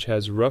Hazard, which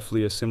has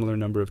roughly a similar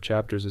number of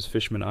chapters as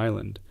Fishman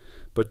Island,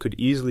 but could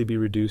easily be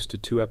reduced to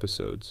 2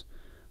 episodes.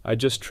 I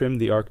just trimmed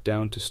the arc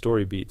down to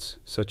story beats,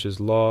 such as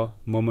Law,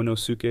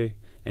 Momonosuke,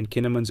 and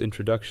Kinnaman's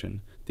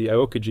introduction, the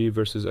Aokiji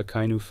versus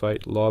Akainu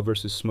fight, Law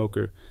versus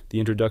Smoker, the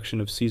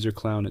introduction of Caesar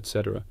Clown,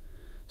 etc.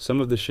 Some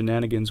of the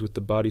shenanigans with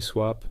the body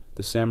swap,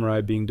 the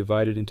samurai being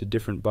divided into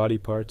different body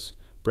parts,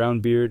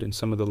 Brown Beard, and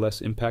some of the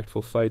less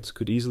impactful fights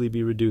could easily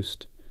be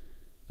reduced.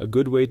 A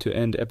good way to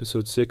end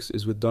Episode 6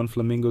 is with Don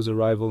Flamingo's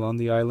arrival on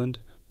the island,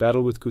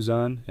 battle with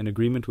Kuzan, and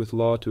agreement with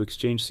Law to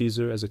exchange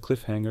Caesar as a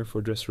cliffhanger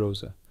for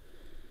Dressrosa.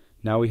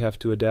 Now we have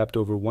to adapt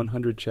over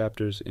 100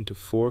 chapters into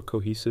 4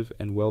 cohesive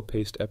and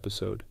well-paced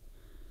episodes.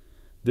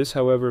 This,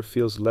 however,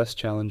 feels less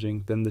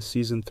challenging than the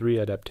Season 3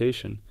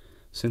 adaptation,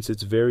 since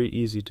it's very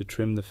easy to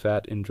trim the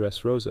fat in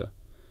Dressrosa.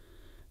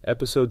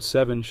 Episode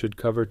 7 should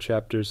cover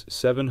chapters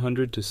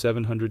 700 to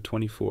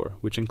 724,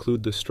 which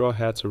include the Straw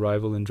Hats'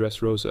 arrival in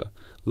Dressrosa,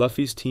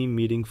 Luffy's team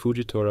meeting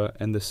Fujitora,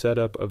 and the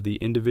setup of the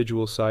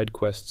individual side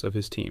quests of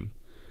his team,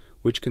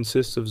 which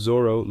consists of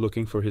Zoro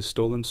looking for his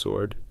stolen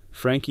sword,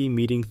 Frankie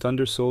meeting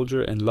Thunder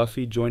Soldier, and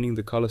Luffy joining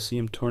the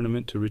Coliseum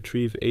tournament to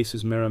retrieve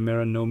Ace's Mera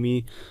Mera no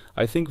Mi.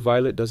 I think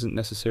Violet doesn't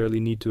necessarily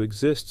need to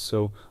exist,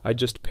 so I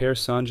just pair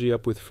Sanji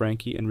up with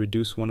Frankie and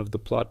reduce one of the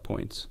plot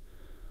points.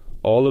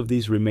 All of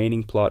these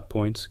remaining plot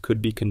points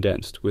could be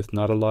condensed, with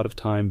not a lot of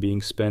time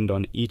being spent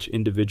on each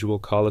individual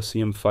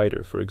Coliseum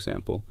fighter, for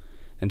example,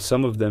 and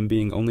some of them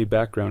being only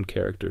background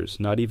characters,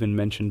 not even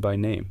mentioned by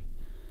name.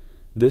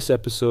 This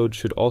episode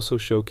should also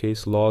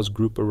showcase Law's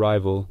group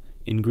arrival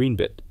in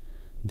Greenbit,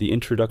 the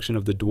introduction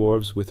of the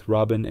dwarves with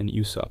Robin and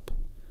Usopp.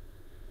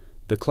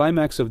 The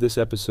climax of this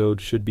episode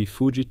should be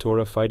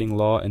Fujitora fighting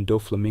Law and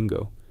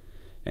Doflamingo,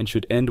 and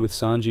should end with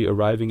Sanji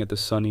arriving at the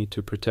Sunny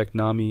to protect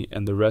Nami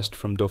and the rest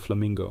from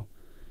Doflamingo.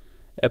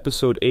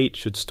 Episode 8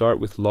 should start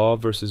with Law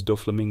versus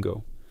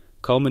Doflamingo,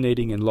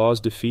 culminating in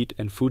Law's defeat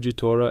and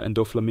Fujitora and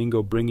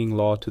Doflamingo bringing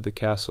Law to the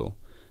castle,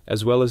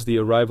 as well as the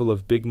arrival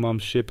of Big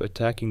Mom's ship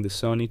attacking the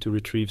Sunny to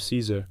retrieve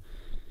Caesar.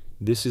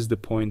 This is the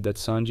point that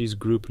Sanji's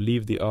group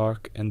leave the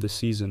arc and the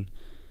season.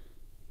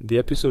 The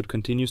episode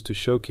continues to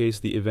showcase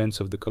the events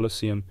of the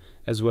Colosseum,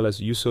 as well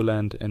as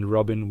Usoland and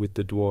Robin with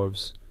the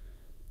dwarves.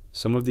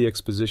 Some of the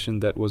exposition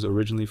that was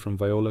originally from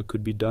Viola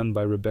could be done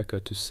by Rebecca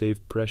to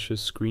save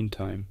precious screen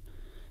time,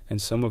 and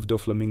some of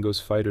Doflamingo's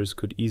fighters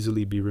could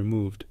easily be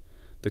removed.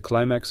 The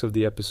climax of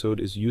the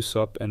episode is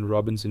Usopp and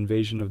Robin's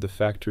invasion of the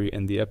factory,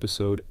 and the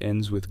episode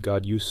ends with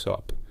God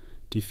Usopp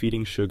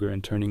defeating Sugar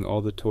and turning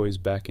all the toys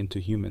back into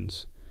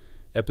humans.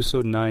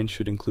 Episode 9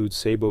 should include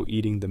Sabo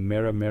eating the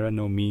Mera Mera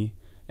no Mi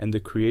and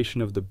the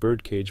creation of the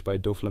birdcage by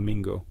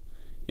Doflamingo,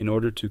 in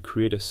order to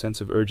create a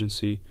sense of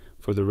urgency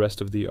for the rest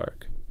of the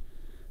arc.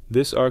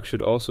 This arc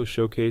should also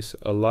showcase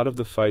a lot of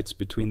the fights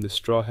between the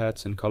Straw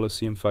Hats and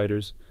Coliseum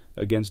fighters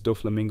against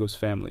Doflamingo's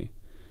family,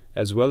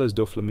 as well as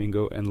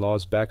Doflamingo and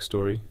Law's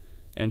backstory,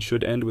 and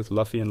should end with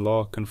Luffy and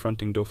Law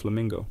confronting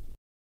Doflamingo.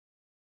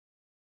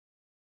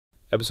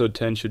 Episode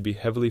 10 should be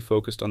heavily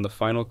focused on the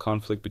final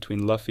conflict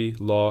between Luffy,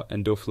 Law,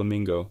 and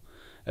Doflamingo,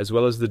 as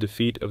well as the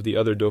defeat of the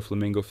other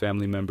Doflamingo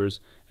family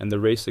members and the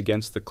race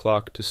against the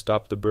clock to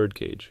stop the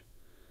birdcage.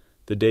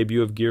 The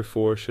debut of Gear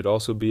 4 should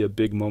also be a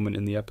big moment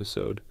in the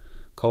episode,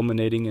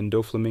 culminating in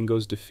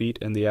Doflamingo's defeat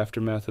and the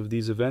aftermath of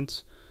these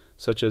events,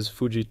 such as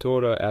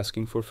Fujitora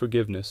asking for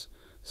forgiveness,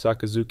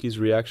 Sakazuki's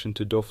reaction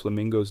to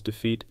Doflamingo's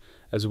defeat,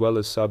 as well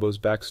as Sabo's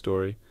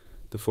backstory,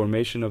 the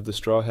formation of the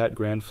Straw Hat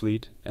Grand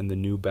Fleet, and the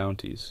new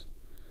bounties.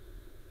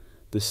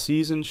 The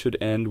season should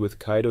end with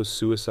Kaido's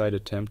suicide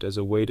attempt as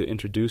a way to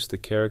introduce the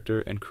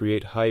character and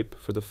create hype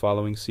for the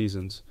following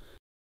seasons.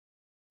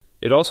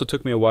 It also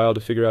took me a while to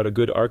figure out a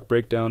good arc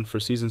breakdown for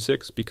Season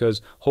 6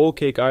 because Whole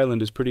Cake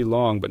Island is pretty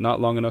long, but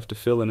not long enough to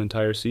fill an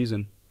entire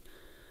season.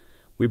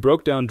 We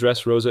broke down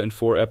Dressrosa in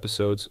 4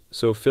 episodes,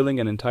 so filling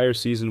an entire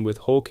season with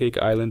Whole Cake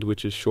Island,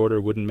 which is shorter,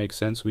 wouldn't make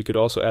sense. We could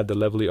also add the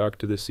Levely arc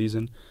to this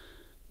season,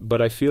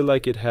 but I feel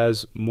like it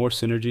has more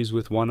synergies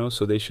with Wano,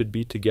 so they should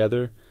be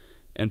together,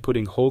 and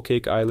putting Whole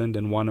Cake Island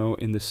and Wano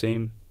in the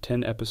same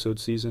 10-episode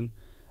season,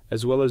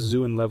 as well as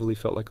Zoo and Levely,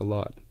 felt like a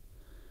lot.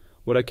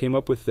 What I came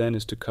up with then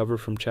is to cover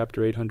from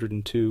chapter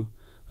 802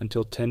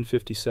 until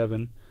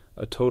 1057,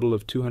 a total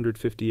of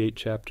 258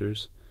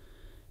 chapters,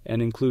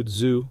 and include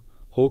Zoo,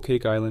 Whole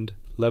Cake Island,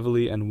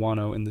 Levely, and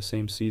Wano in the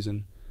same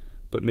season,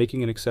 but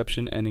making an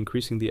exception and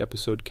increasing the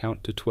episode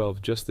count to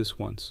 12 just this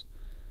once.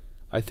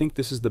 I think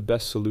this is the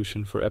best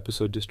solution for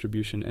episode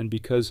distribution, and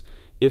because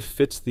it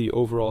fits the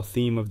overall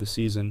theme of the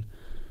season,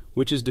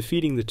 which is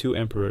defeating the 2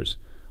 emperors,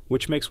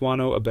 which makes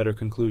Wano a better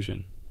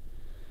conclusion.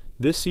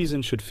 This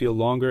season should feel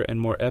longer and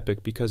more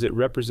epic because it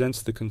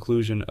represents the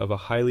conclusion of a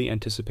highly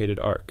anticipated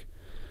arc,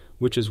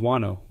 which is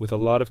Wano, with a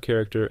lot of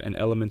character and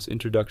elements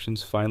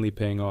introductions finally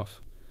paying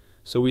off.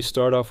 So we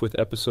start off with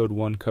episode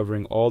 1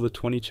 covering all the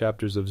 20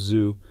 chapters of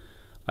Zoo.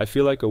 I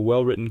feel like a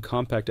well-written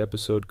compact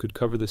episode could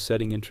cover the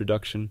setting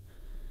introduction,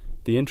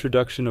 the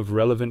introduction of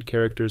relevant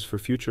characters for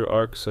future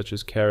arcs such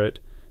as Carrot,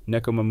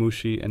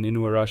 Nekomamushi, and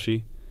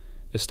Inuarashi,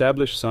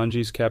 establish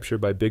Sanji's capture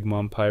by Big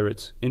Mom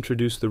pirates,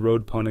 introduce the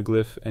road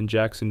poneglyph and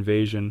Jack's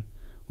invasion,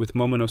 with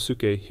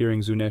Momonosuke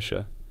hearing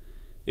Zunesha.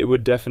 It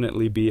would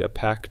definitely be a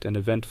packed and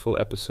eventful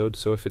episode,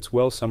 so if it's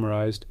well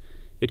summarized,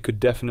 it could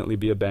definitely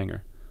be a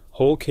banger.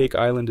 Whole Cake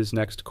Island is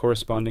next,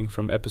 corresponding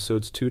from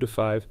episodes 2 to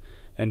 5,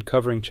 and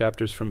covering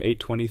chapters from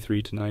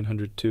 823 to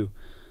 902.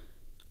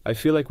 I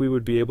feel like we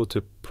would be able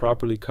to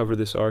properly cover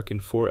this arc in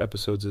 4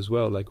 episodes as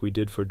well, like we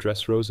did for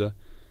Dressrosa.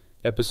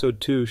 Episode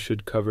 2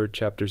 should cover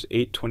chapters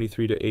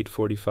 823 to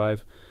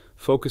 845,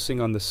 focusing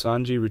on the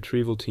Sanji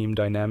retrieval team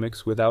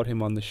dynamics without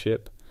him on the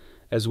ship,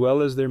 as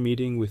well as their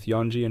meeting with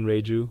Yonji and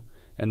Reiju,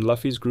 and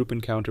Luffy's group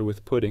encounter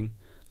with Pudding,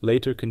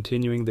 later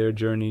continuing their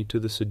journey to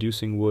the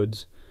seducing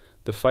woods.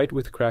 The fight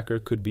with Cracker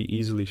could be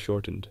easily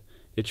shortened.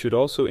 It should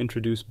also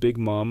introduce Big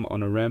Mom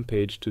on a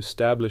rampage to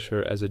establish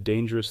her as a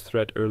dangerous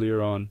threat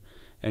earlier on,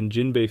 and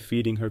Jinbei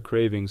feeding her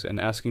cravings and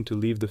asking to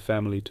leave the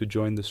family to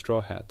join the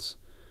Straw Hats.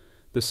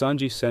 The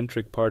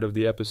Sanji-centric part of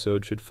the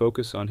episode should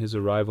focus on his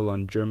arrival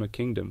on Germa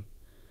Kingdom,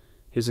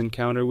 his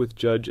encounter with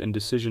Judge and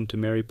decision to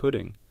marry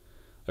Pudding.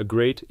 A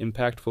great,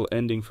 impactful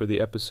ending for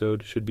the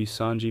episode should be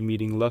Sanji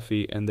meeting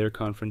Luffy and their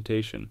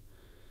confrontation.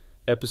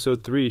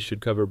 Episode 3 should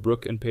cover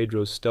Brook and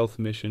Pedro's stealth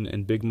mission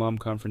and Big Mom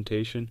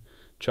confrontation,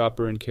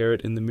 Chopper and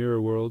Carrot in the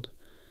Mirror World,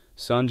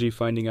 Sanji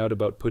finding out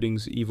about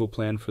Pudding's evil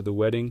plan for the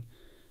wedding,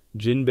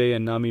 Jinbei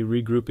and Nami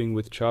regrouping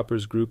with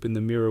Chopper's group in the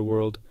Mirror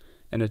World,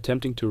 and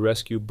attempting to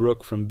rescue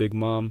Brook from Big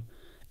Mom,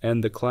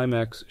 and the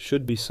climax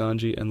should be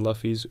Sanji and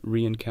Luffy's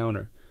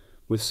re-encounter,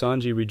 with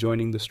Sanji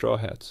rejoining the Straw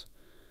Hats.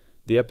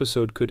 The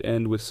episode could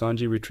end with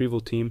Sanji retrieval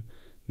team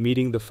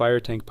meeting the Fire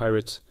Tank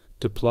Pirates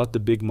to plot the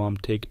Big Mom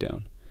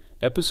takedown.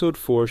 Episode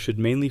 4 should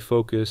mainly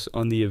focus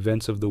on the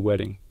events of the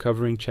wedding,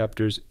 covering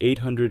chapters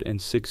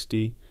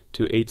 860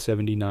 to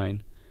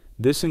 879.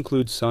 This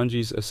includes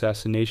Sanji's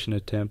assassination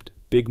attempt,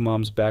 Big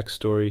Mom's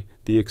backstory,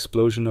 the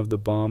explosion of the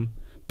bomb,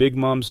 Big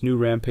Mom's new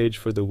rampage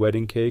for the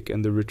wedding cake,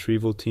 and the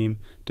retrieval team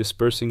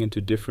dispersing into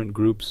different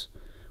groups,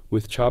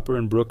 with Chopper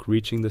and Brook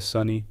reaching the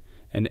Sunny,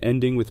 and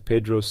ending with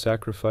Pedro's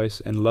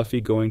sacrifice and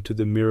Luffy going to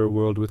the Mirror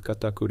World with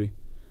Katakuri.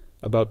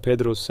 About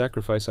Pedro's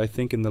sacrifice, I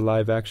think in the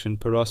live-action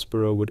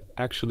Perospero would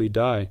actually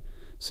die,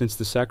 since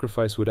the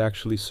sacrifice would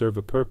actually serve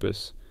a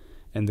purpose,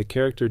 and the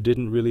character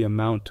didn't really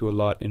amount to a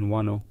lot in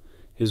Wano.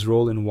 His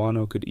role in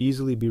Wano could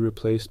easily be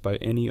replaced by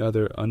any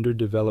other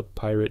underdeveloped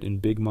pirate in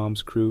Big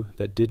Mom's crew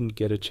that didn't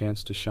get a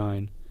chance to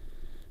shine.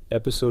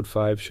 Episode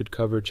 5 should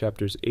cover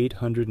chapters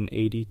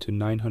 880 to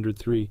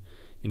 903,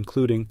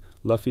 including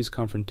Luffy's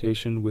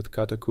confrontation with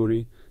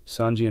Katakuri,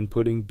 Sanji and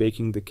Pudding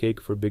baking the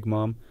cake for Big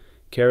Mom,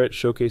 Carrot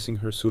showcasing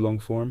her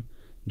Sulong form,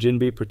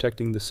 Jinbei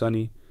protecting the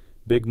Sunny,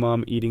 Big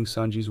Mom eating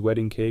Sanji's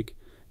wedding cake,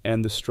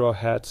 and the Straw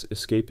Hats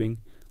escaping,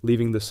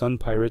 leaving the Sun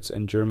Pirates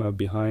and Germa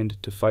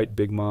behind to fight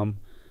Big Mom.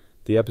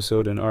 The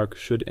episode and arc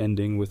should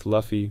ending with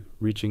Luffy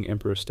reaching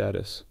Emperor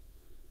status.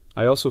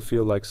 I also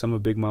feel like some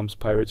of Big Mom's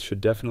pirates should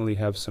definitely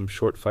have some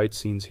short fight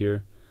scenes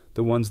here,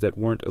 the ones that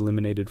weren't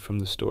eliminated from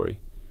the story.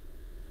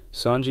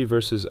 Sanji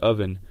versus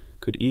Oven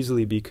could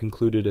easily be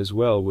concluded as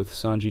well with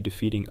Sanji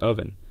defeating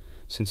Oven,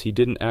 since he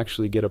didn't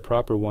actually get a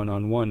proper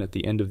one-on-one at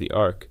the end of the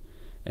arc,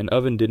 and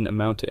Oven didn't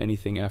amount to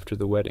anything after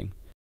the wedding.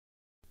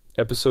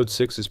 Episode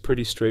 6 is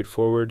pretty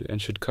straightforward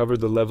and should cover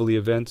the Levely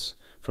events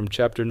from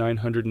chapter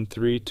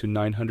 903 to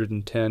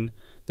 910,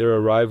 their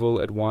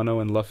arrival at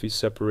Wano and Luffy's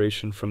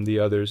separation from the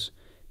others,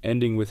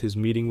 ending with his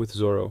meeting with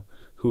Zoro,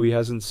 who he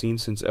hasn't seen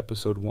since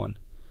episode 1.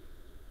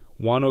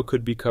 Wano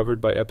could be covered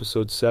by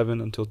episode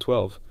 7 until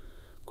 12,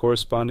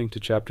 corresponding to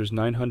chapters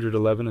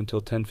 911 until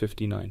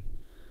 1059.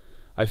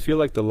 I feel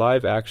like the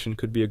live action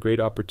could be a great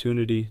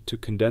opportunity to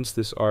condense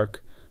this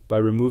arc by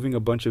removing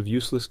a bunch of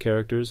useless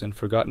characters and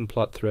forgotten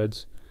plot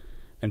threads,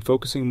 and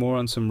focusing more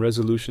on some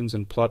resolutions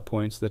and plot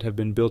points that have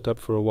been built up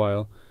for a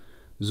while.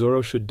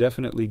 Zoro should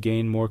definitely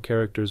gain more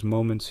characters'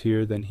 moments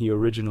here than he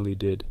originally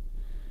did,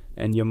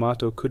 and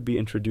Yamato could be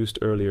introduced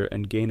earlier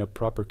and gain a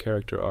proper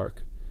character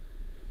arc.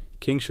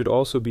 King should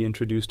also be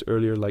introduced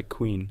earlier like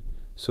Queen,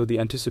 so the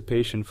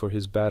anticipation for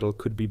his battle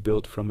could be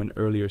built from an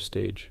earlier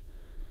stage.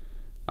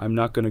 I'm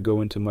not going to go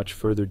into much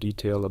further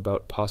detail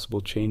about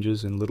possible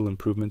changes and little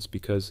improvements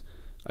because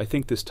I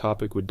think this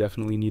topic would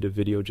definitely need a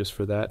video just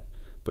for that,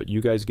 but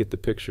you guys get the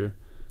picture.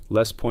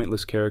 Less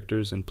pointless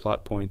characters and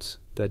plot points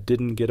that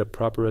didn't get a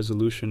proper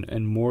resolution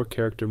and more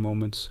character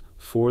moments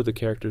for the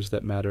characters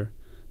that matter,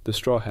 the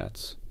Straw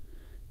Hats.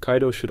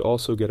 Kaido should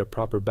also get a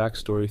proper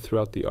backstory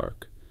throughout the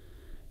arc.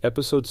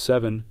 Episode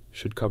 7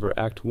 should cover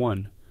Act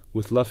 1,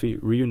 with Luffy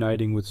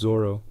reuniting with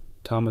Zoro,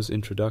 Tama's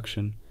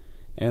introduction,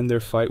 and their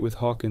fight with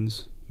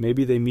Hawkins.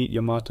 Maybe they meet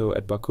Yamato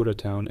at Bakura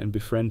Town and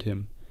befriend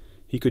him.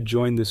 He could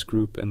join this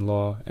group and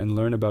Law and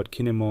learn about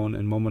Kinemon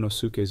and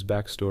Momonosuke's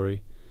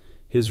backstory.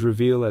 His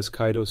reveal as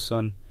Kaido's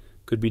son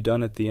could be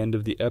done at the end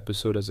of the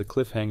episode as a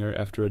cliffhanger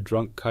after a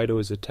drunk Kaido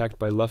is attacked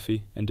by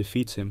Luffy and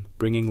defeats him,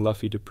 bringing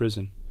Luffy to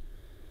prison.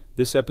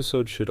 This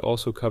episode should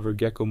also cover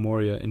Gecko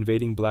Moria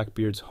invading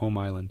Blackbeard's home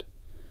island.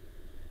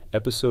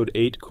 Episode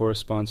 8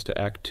 corresponds to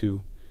Act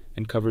 2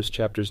 and covers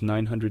chapters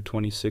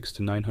 926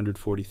 to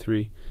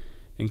 943,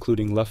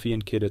 including Luffy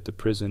and Kid at the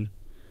prison,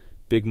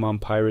 Big Mom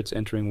pirates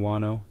entering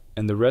Wano,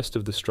 and the rest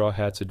of the Straw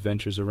Hats'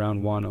 adventures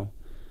around Wano,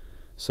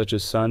 such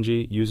as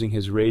Sanji using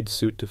his raid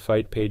suit to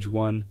fight Page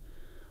 1,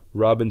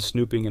 Robin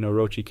snooping in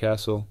Orochi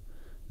Castle,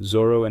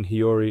 Zoro and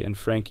Hiyori and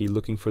Frankie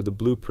looking for the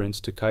blueprints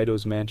to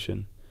Kaido's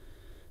mansion.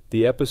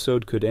 The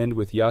episode could end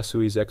with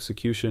Yasui's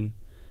execution,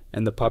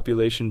 and the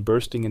population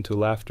bursting into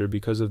laughter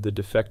because of the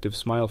defective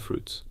smile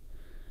fruits.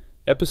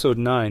 Episode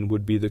 9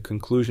 would be the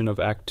conclusion of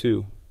Act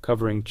 2,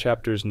 covering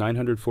chapters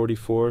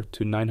 944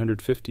 to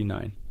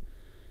 959.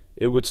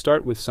 It would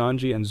start with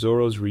Sanji and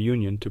Zoro's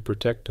reunion to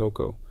protect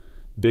Toko,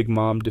 Big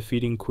Mom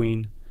defeating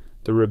Queen,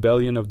 the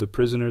rebellion of the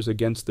prisoners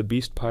against the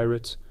Beast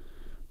Pirates,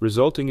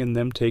 resulting in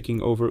them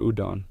taking over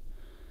Udon.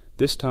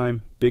 This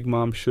time, Big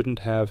Mom shouldn't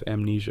have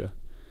amnesia.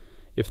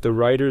 If the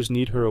writers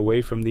need her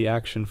away from the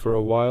action for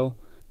a while,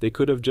 they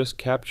could have just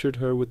captured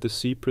her with the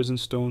sea prison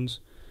stones,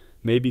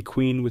 maybe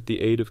Queen with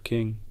the aid of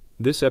King.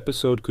 This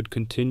episode could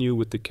continue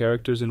with the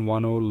characters in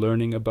Wano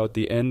learning about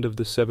the end of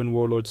the 7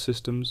 warlord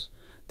systems,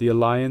 the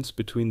alliance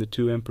between the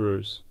 2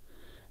 emperors,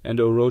 and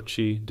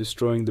Orochi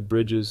destroying the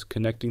bridges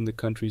connecting the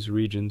country's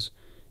regions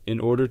in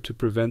order to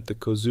prevent the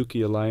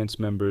Kozuki alliance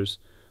members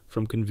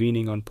from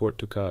convening on Port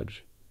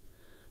Tokaj.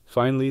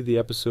 Finally, the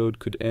episode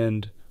could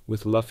end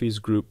with Luffy's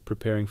group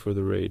preparing for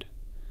the raid.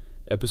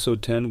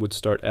 Episode 10 would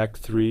start Act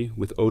 3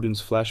 with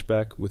Odin's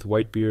flashback with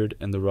Whitebeard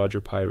and the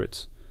Roger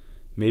Pirates,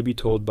 maybe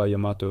told by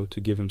Yamato to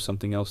give him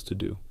something else to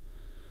do.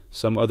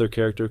 Some other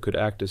character could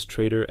act as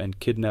traitor and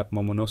kidnap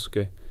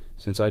Momonosuke,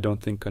 since I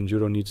don't think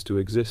Kanjuro needs to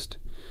exist.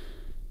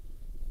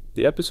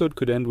 The episode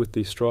could end with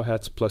the Straw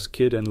Hats plus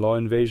Kid and Law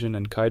invasion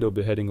and Kaido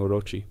beheading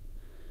Orochi.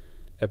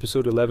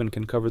 Episode 11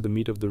 can cover the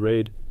meat of the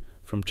raid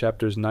from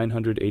chapters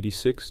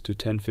 986 to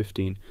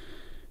 1015,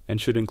 and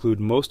should include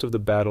most of the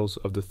battles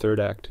of the third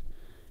act,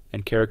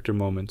 and character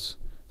moments,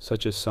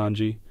 such as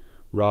Sanji,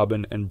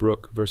 Robin, and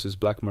Brook versus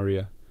Black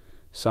Maria,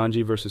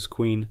 Sanji versus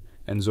Queen,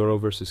 and Zoro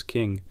versus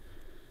King,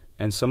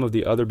 and some of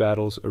the other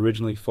battles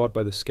originally fought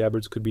by the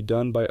Scabbards could be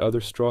done by other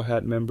Straw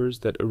Hat members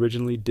that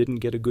originally didn't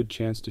get a good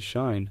chance to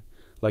shine,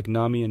 like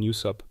Nami and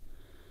Usopp.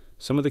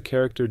 Some of the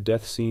character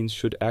death scenes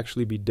should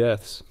actually be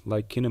deaths,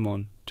 like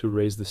Kinemon, to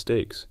raise the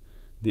stakes.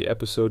 The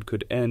episode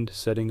could end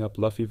setting up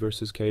Luffy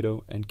versus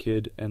Kaido and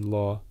Kid and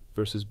Law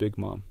versus Big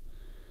Mom.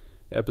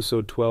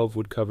 Episode 12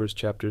 would cover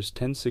chapters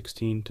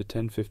 1016 to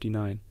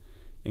 1059,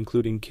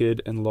 including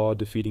Kid and Law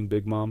defeating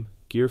Big Mom,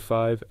 Gear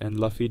 5 and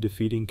Luffy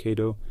defeating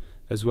Kaido,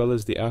 as well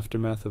as the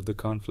aftermath of the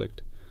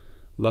conflict,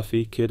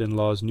 Luffy, Kid and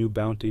Law's new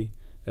bounty,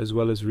 as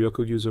well as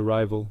Ryokugyu's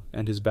arrival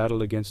and his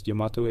battle against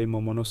Yamato-e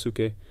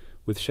Momonosuke,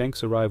 with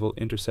Shank's arrival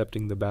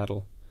intercepting the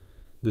battle.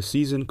 The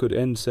season could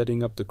end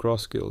setting up the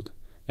Cross Guild,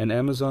 and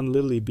Amazon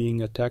Lily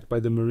being attacked by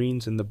the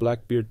Marines and the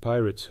Blackbeard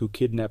pirates who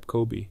kidnap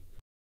Kobe.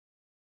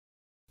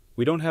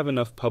 We don't have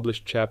enough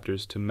published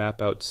chapters to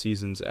map out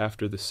seasons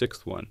after the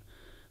 6th one,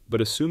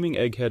 but assuming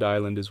Egghead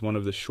Island is one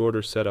of the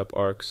shorter setup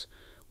arcs,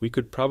 we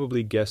could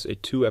probably guess a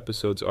 2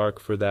 episodes arc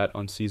for that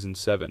on season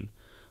 7,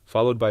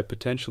 followed by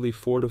potentially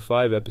 4 to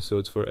 5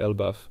 episodes for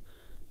Elbaf.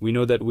 We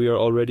know that we are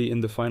already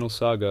in the final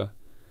saga,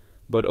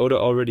 but Oda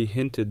already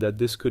hinted that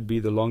this could be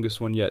the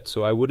longest one yet,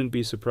 so I wouldn't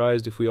be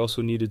surprised if we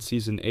also needed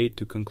Season 8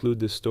 to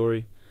conclude this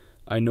story.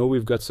 I know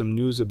we've got some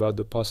news about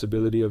the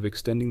possibility of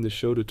extending the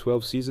show to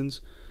 12 seasons,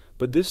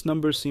 but this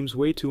number seems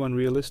way too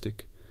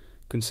unrealistic,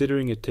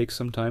 considering it takes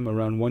some time,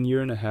 around 1.5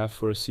 years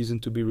for a season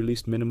to be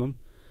released minimum,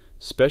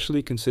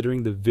 especially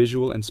considering the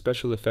visual and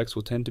special effects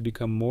will tend to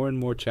become more and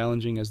more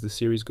challenging as the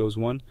series goes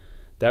on.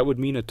 That would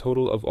mean a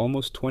total of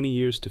almost 20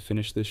 years to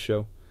finish this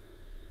show.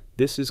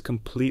 This is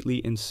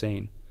completely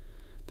insane.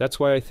 That's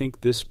why I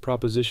think this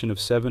proposition of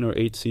 7 or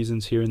 8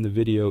 seasons here in the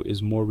video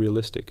is more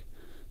realistic.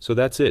 So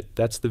that's it.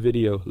 That's the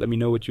video. Let me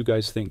know what you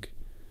guys think.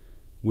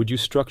 Would you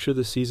structure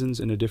the seasons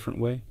in a different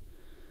way?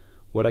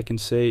 What I can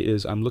say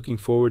is I'm looking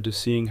forward to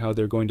seeing how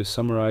they're going to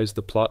summarize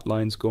the plot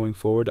lines going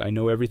forward. I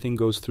know everything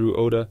goes through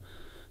Oda,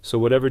 so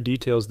whatever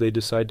details they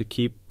decide to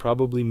keep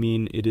probably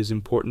mean it is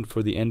important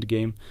for the end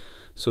game,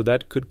 so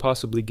that could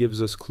possibly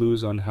gives us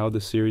clues on how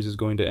the series is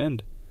going to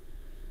end.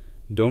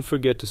 Don't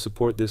forget to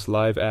support this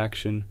live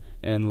action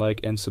and like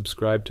and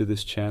subscribe to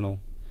this channel.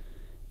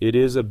 It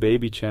is a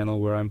baby channel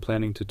where I'm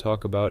planning to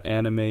talk about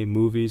anime,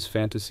 movies,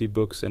 fantasy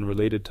books, and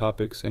related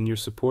topics, and your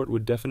support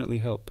would definitely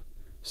help.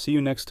 See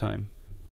you next time.